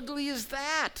 how ugly is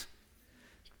that?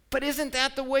 But isn't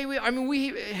that the way we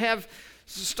have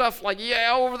stuff like,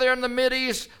 over there in the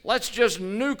Mideast, let's just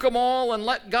nuke them all and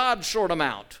let God sort them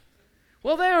out.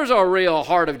 Well, there's a real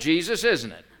heart of Jesus,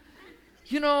 isn't it?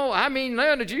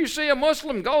 Did you see a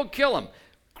Muslim? Go kill him.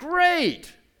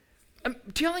 Great. I'm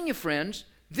telling you, friends,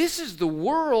 this is the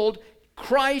world.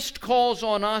 Christ calls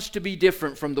on us to be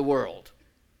different from the world.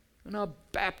 In a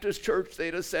Baptist church,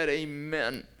 they'd have said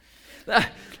amen.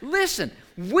 Listen,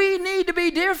 we need to be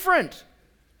different.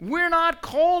 We're not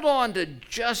called on to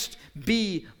just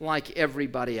be like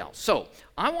everybody else. So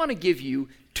I want to give you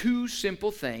two simple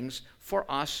things for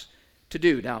us to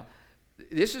do. Now,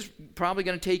 this is probably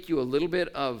going to take you a little bit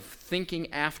of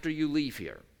thinking after you leave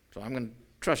here. So I'm going to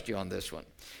trust you on this one.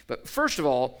 But first of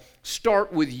all,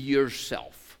 start with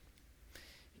yourself.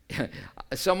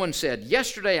 Someone said,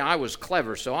 yesterday I was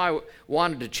clever, so I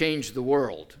wanted to change the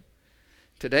world.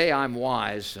 Today I'm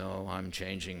wise, so I'm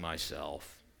changing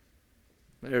myself.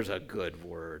 There's a good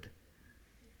word.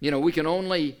 We can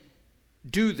only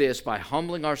do this by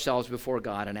humbling ourselves before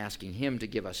God and asking him to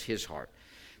give us his heart.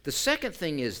 The second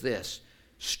thing is this: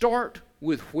 start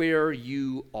with where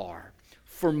you are.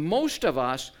 For most of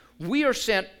us, we are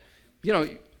sent,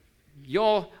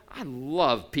 y'all, I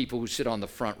love people who sit on the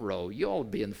front row. Y'all will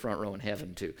be in the front row in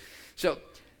heaven too. So,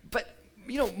 but,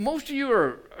 most of you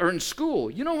are in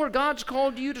school. You know where God's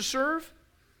called you to serve?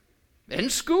 In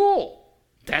school.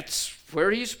 That's where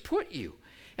he's put you.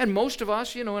 And most of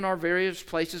us, in our various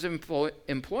places of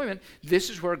employment, this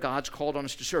is where God's called on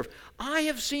us to serve. I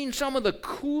have seen some of the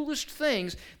coolest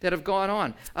things that have gone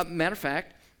on. Matter of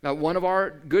fact, one of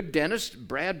our good dentists,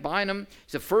 Brad Bynum,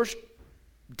 is the first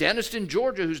dentist in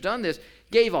Georgia who's done this,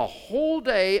 gave a whole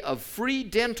day of free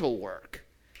dental work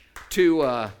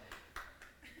to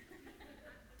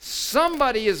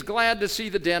Somebody is glad to see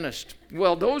the dentist.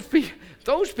 Well,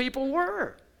 those people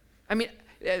were. I mean,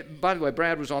 by the way,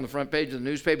 Brad was on the front page of the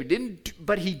newspaper,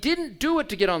 but he didn't do it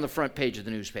to get on the front page of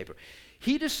the newspaper.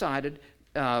 He decided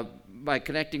by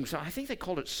connecting, so I think they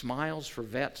called it Smiles for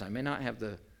Vets. I may not have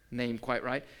the name quite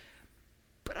right.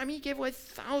 But I mean, he gave away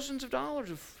thousands of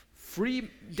dollars of free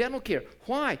dental care.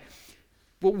 Why?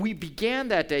 Well, we began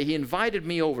that day. He invited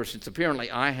me over, since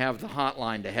apparently I have the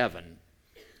hotline to heaven.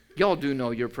 Y'all do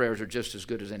know your prayers are just as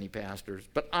good as any pastor's.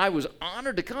 But I was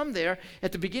honored to come there.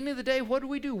 At the beginning of the day, what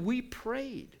do? We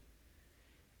prayed.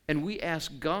 And we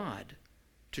asked God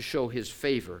to show his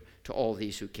favor to all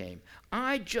these who came.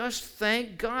 I just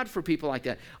thank God for people like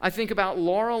that. I think about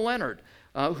Laura Leonard,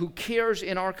 who cares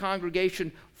in our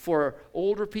congregation for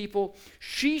older people.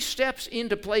 She steps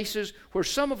into places where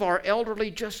some of our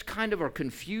elderly just kind of are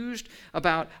confused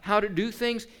about how to do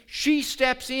things. She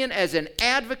steps in as an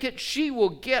advocate. She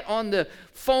will get on the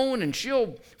phone and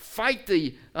she'll fight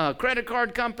the credit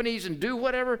card companies and do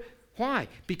whatever. Why?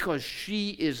 Because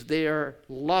she is there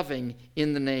loving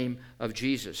in the name of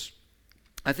Jesus.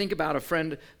 I think about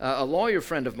a lawyer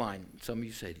friend of mine. Some of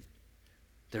you say,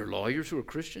 there are lawyers who are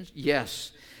Christians?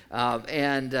 Yes. I'm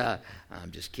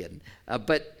just kidding.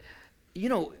 But, you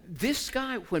know, this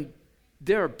guy, when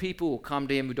there are people who come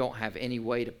to him who don't have any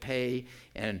way to pay,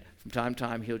 and from time to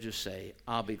time he'll just say,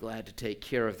 I'll be glad to take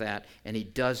care of that, and he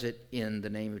does it in the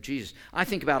name of Jesus. I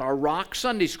think about our Rock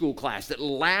Sunday School class that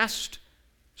last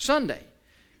Sunday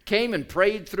came and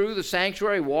prayed through the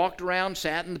sanctuary, walked around,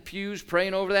 sat in the pews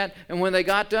praying over that, and when they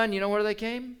got done, you know where they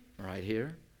came? Right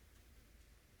here.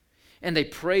 And they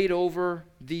prayed over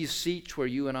these seats where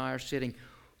you and I are sitting.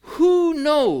 Who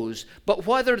knows but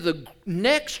whether the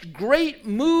next great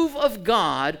move of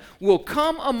God will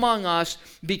come among us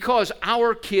because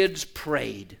our kids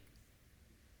prayed.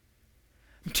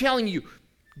 I'm telling you,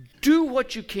 do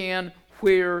what you can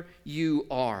where you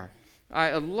are.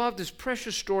 I love this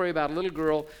precious story about a little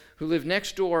girl who lived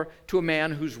next door to a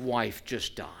man whose wife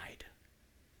just died.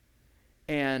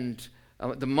 And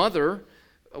the mother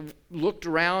looked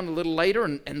around a little later,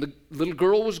 and the little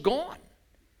girl was gone.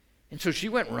 And so she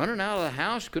went running out of the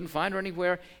house, couldn't find her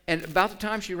anywhere. And about the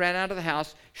time she ran out of the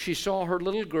house, she saw her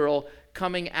little girl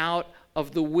coming out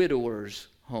of the widower's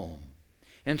home.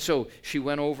 And so she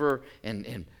went over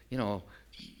and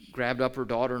grabbed up her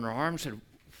daughter in her arms and said,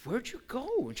 where'd you go?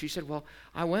 And she said, well,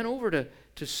 I went over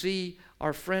to see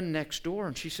our friend next door.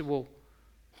 And she said, well,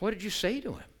 what did you say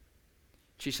to him?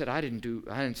 She said, I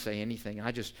didn't say anything.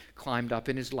 I just climbed up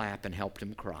in his lap and helped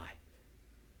him cry.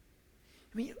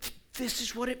 I mean, this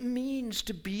is what it means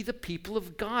to be the people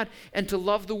of God and to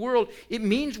love the world. It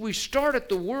means we start at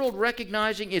the world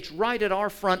recognizing it's right at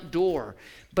our front door.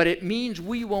 But it means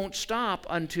we won't stop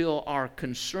until our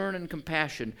concern and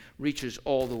compassion reaches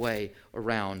all the way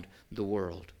around the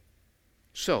world.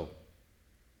 So,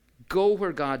 go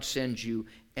where God sends you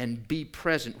and be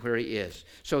present where he is.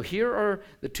 So here are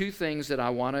the two things that I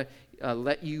want to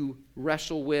let you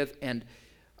wrestle with, and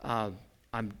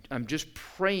I'm just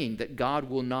praying that God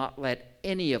will not let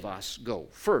any of us go.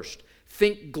 First,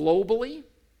 think globally.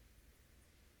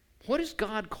 What is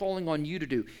God calling on you to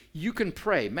do? You can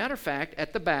pray. Matter of fact,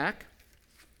 at the back,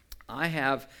 I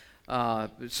have,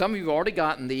 some of you have already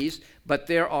gotten these, but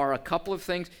there are a couple of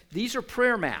things. These are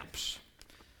prayer maps.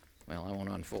 Well, I won't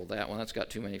unfold that one. That's got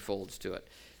too many folds to it.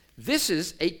 This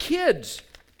is a kid's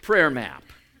prayer map.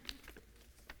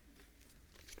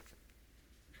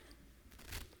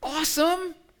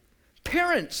 Awesome.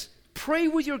 Parents, pray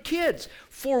with your kids.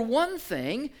 For one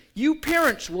thing, you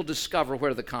parents will discover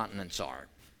where the continents are.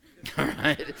 All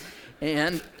right?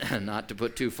 And not to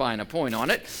put too fine a point on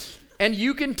it, and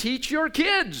you can teach your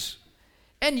kids.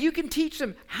 And you can teach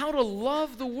them how to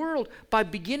love the world by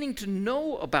beginning to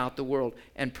know about the world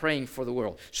and praying for the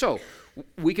world. So,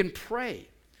 we can pray.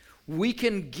 We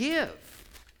can give.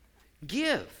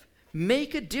 Give.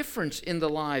 Make a difference in the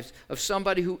lives of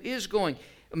somebody who is going.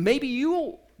 Maybe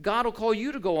God will call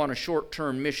you to go on a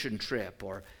short-term mission trip.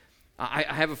 Or I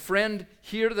have a friend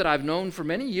here that I've known for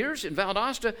many years in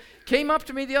Valdosta, came up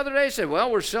to me the other day and said,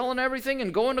 well, we're selling everything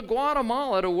and going to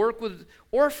Guatemala to work with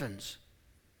orphans.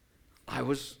 I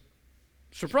was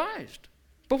surprised.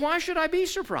 But why should I be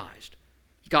surprised?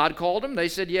 God called them. They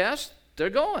said yes. They're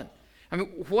going. I mean,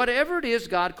 whatever it is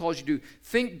God calls you to do,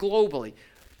 think globally.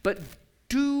 But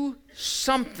do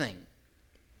something.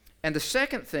 And the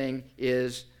second thing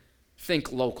is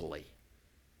think locally.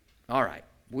 All right,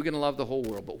 we're going to love the whole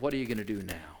world, but what are you going to do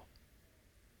now?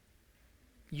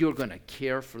 You're going to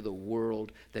care for the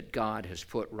world that God has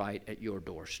put right at your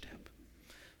doorstep.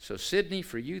 So, Sydney,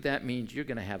 for you, that means you're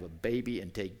going to have a baby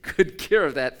and take good care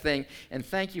of that thing. And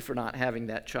thank you for not having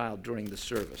that child during the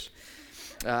service.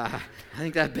 I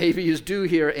think that baby is due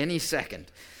here any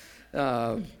second.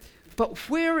 But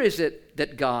where is it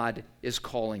that God is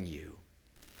calling you?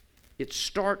 It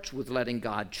starts with letting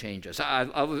God change us. I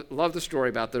love the story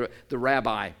about the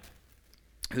rabbi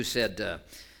who said,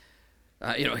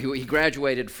 he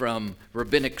graduated from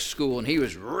rabbinic school and he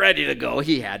was ready to go.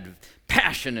 He had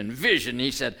passion and vision.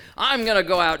 He said, I'm going to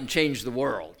go out and change the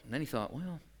world. And then he thought,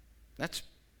 well, that's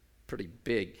pretty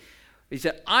big. He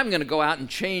said, I'm going to go out and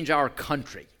change our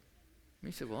country. And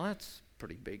he said, well, that's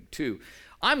pretty big too.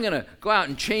 I'm going to go out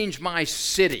and change my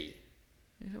city.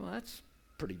 He said, well, that's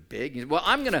pretty big. He said, well,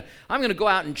 I'm going to go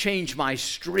out and change my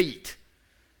street.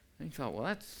 And he thought, well,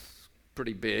 that's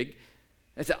pretty big.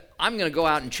 He said, I'm going to go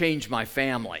out and change my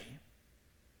family.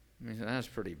 And he said, that's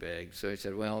pretty big. So he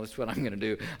said, well, that's what I'm going to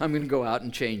do. I'm going to go out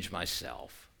and change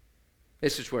myself.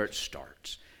 This is where it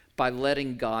starts, by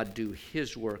letting God do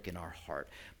his work in our heart,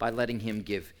 by letting him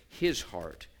give his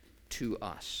heart to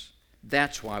us.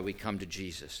 That's why we come to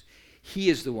Jesus. He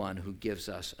is the one who gives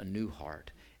us a new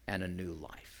heart and a new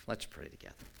life. Let's pray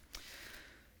together.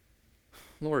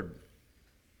 Lord,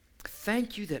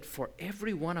 thank you that for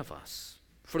every one of us,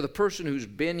 for the person who's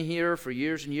been here for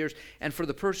years and years, and for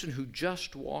the person who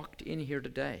just walked in here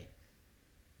today,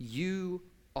 you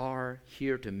are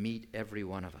here to meet every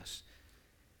one of us.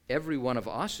 Every one of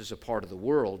us is a part of the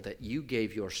world that you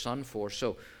gave your Son for,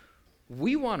 so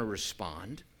we want to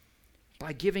respond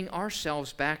by giving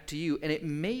ourselves back to you. And it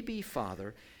may be,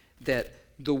 Father, that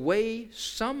the way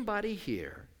somebody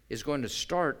here is going to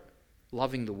start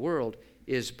loving the world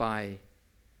is by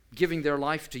giving their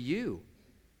life to you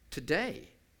today.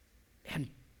 And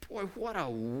boy, what a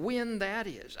win that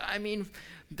is. I mean,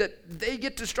 that they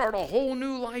get to start a whole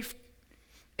new life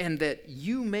and that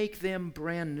you make them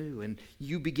brand new and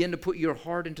you begin to put your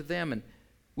heart into them. And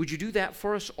would you do that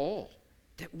for us all,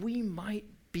 that we might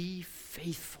be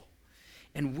faithful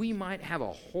and we might have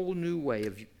a whole new way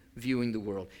of viewing the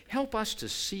world. Help us to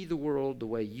see the world the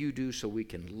way you do so we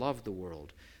can love the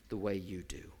world the way you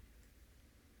do.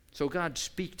 So God,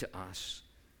 speak to us.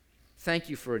 Thank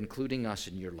you for including us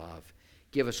in your love.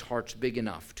 Give us hearts big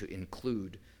enough to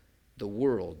include the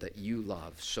world that you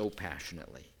love so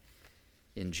passionately.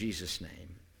 In Jesus'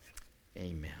 name,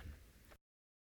 amen.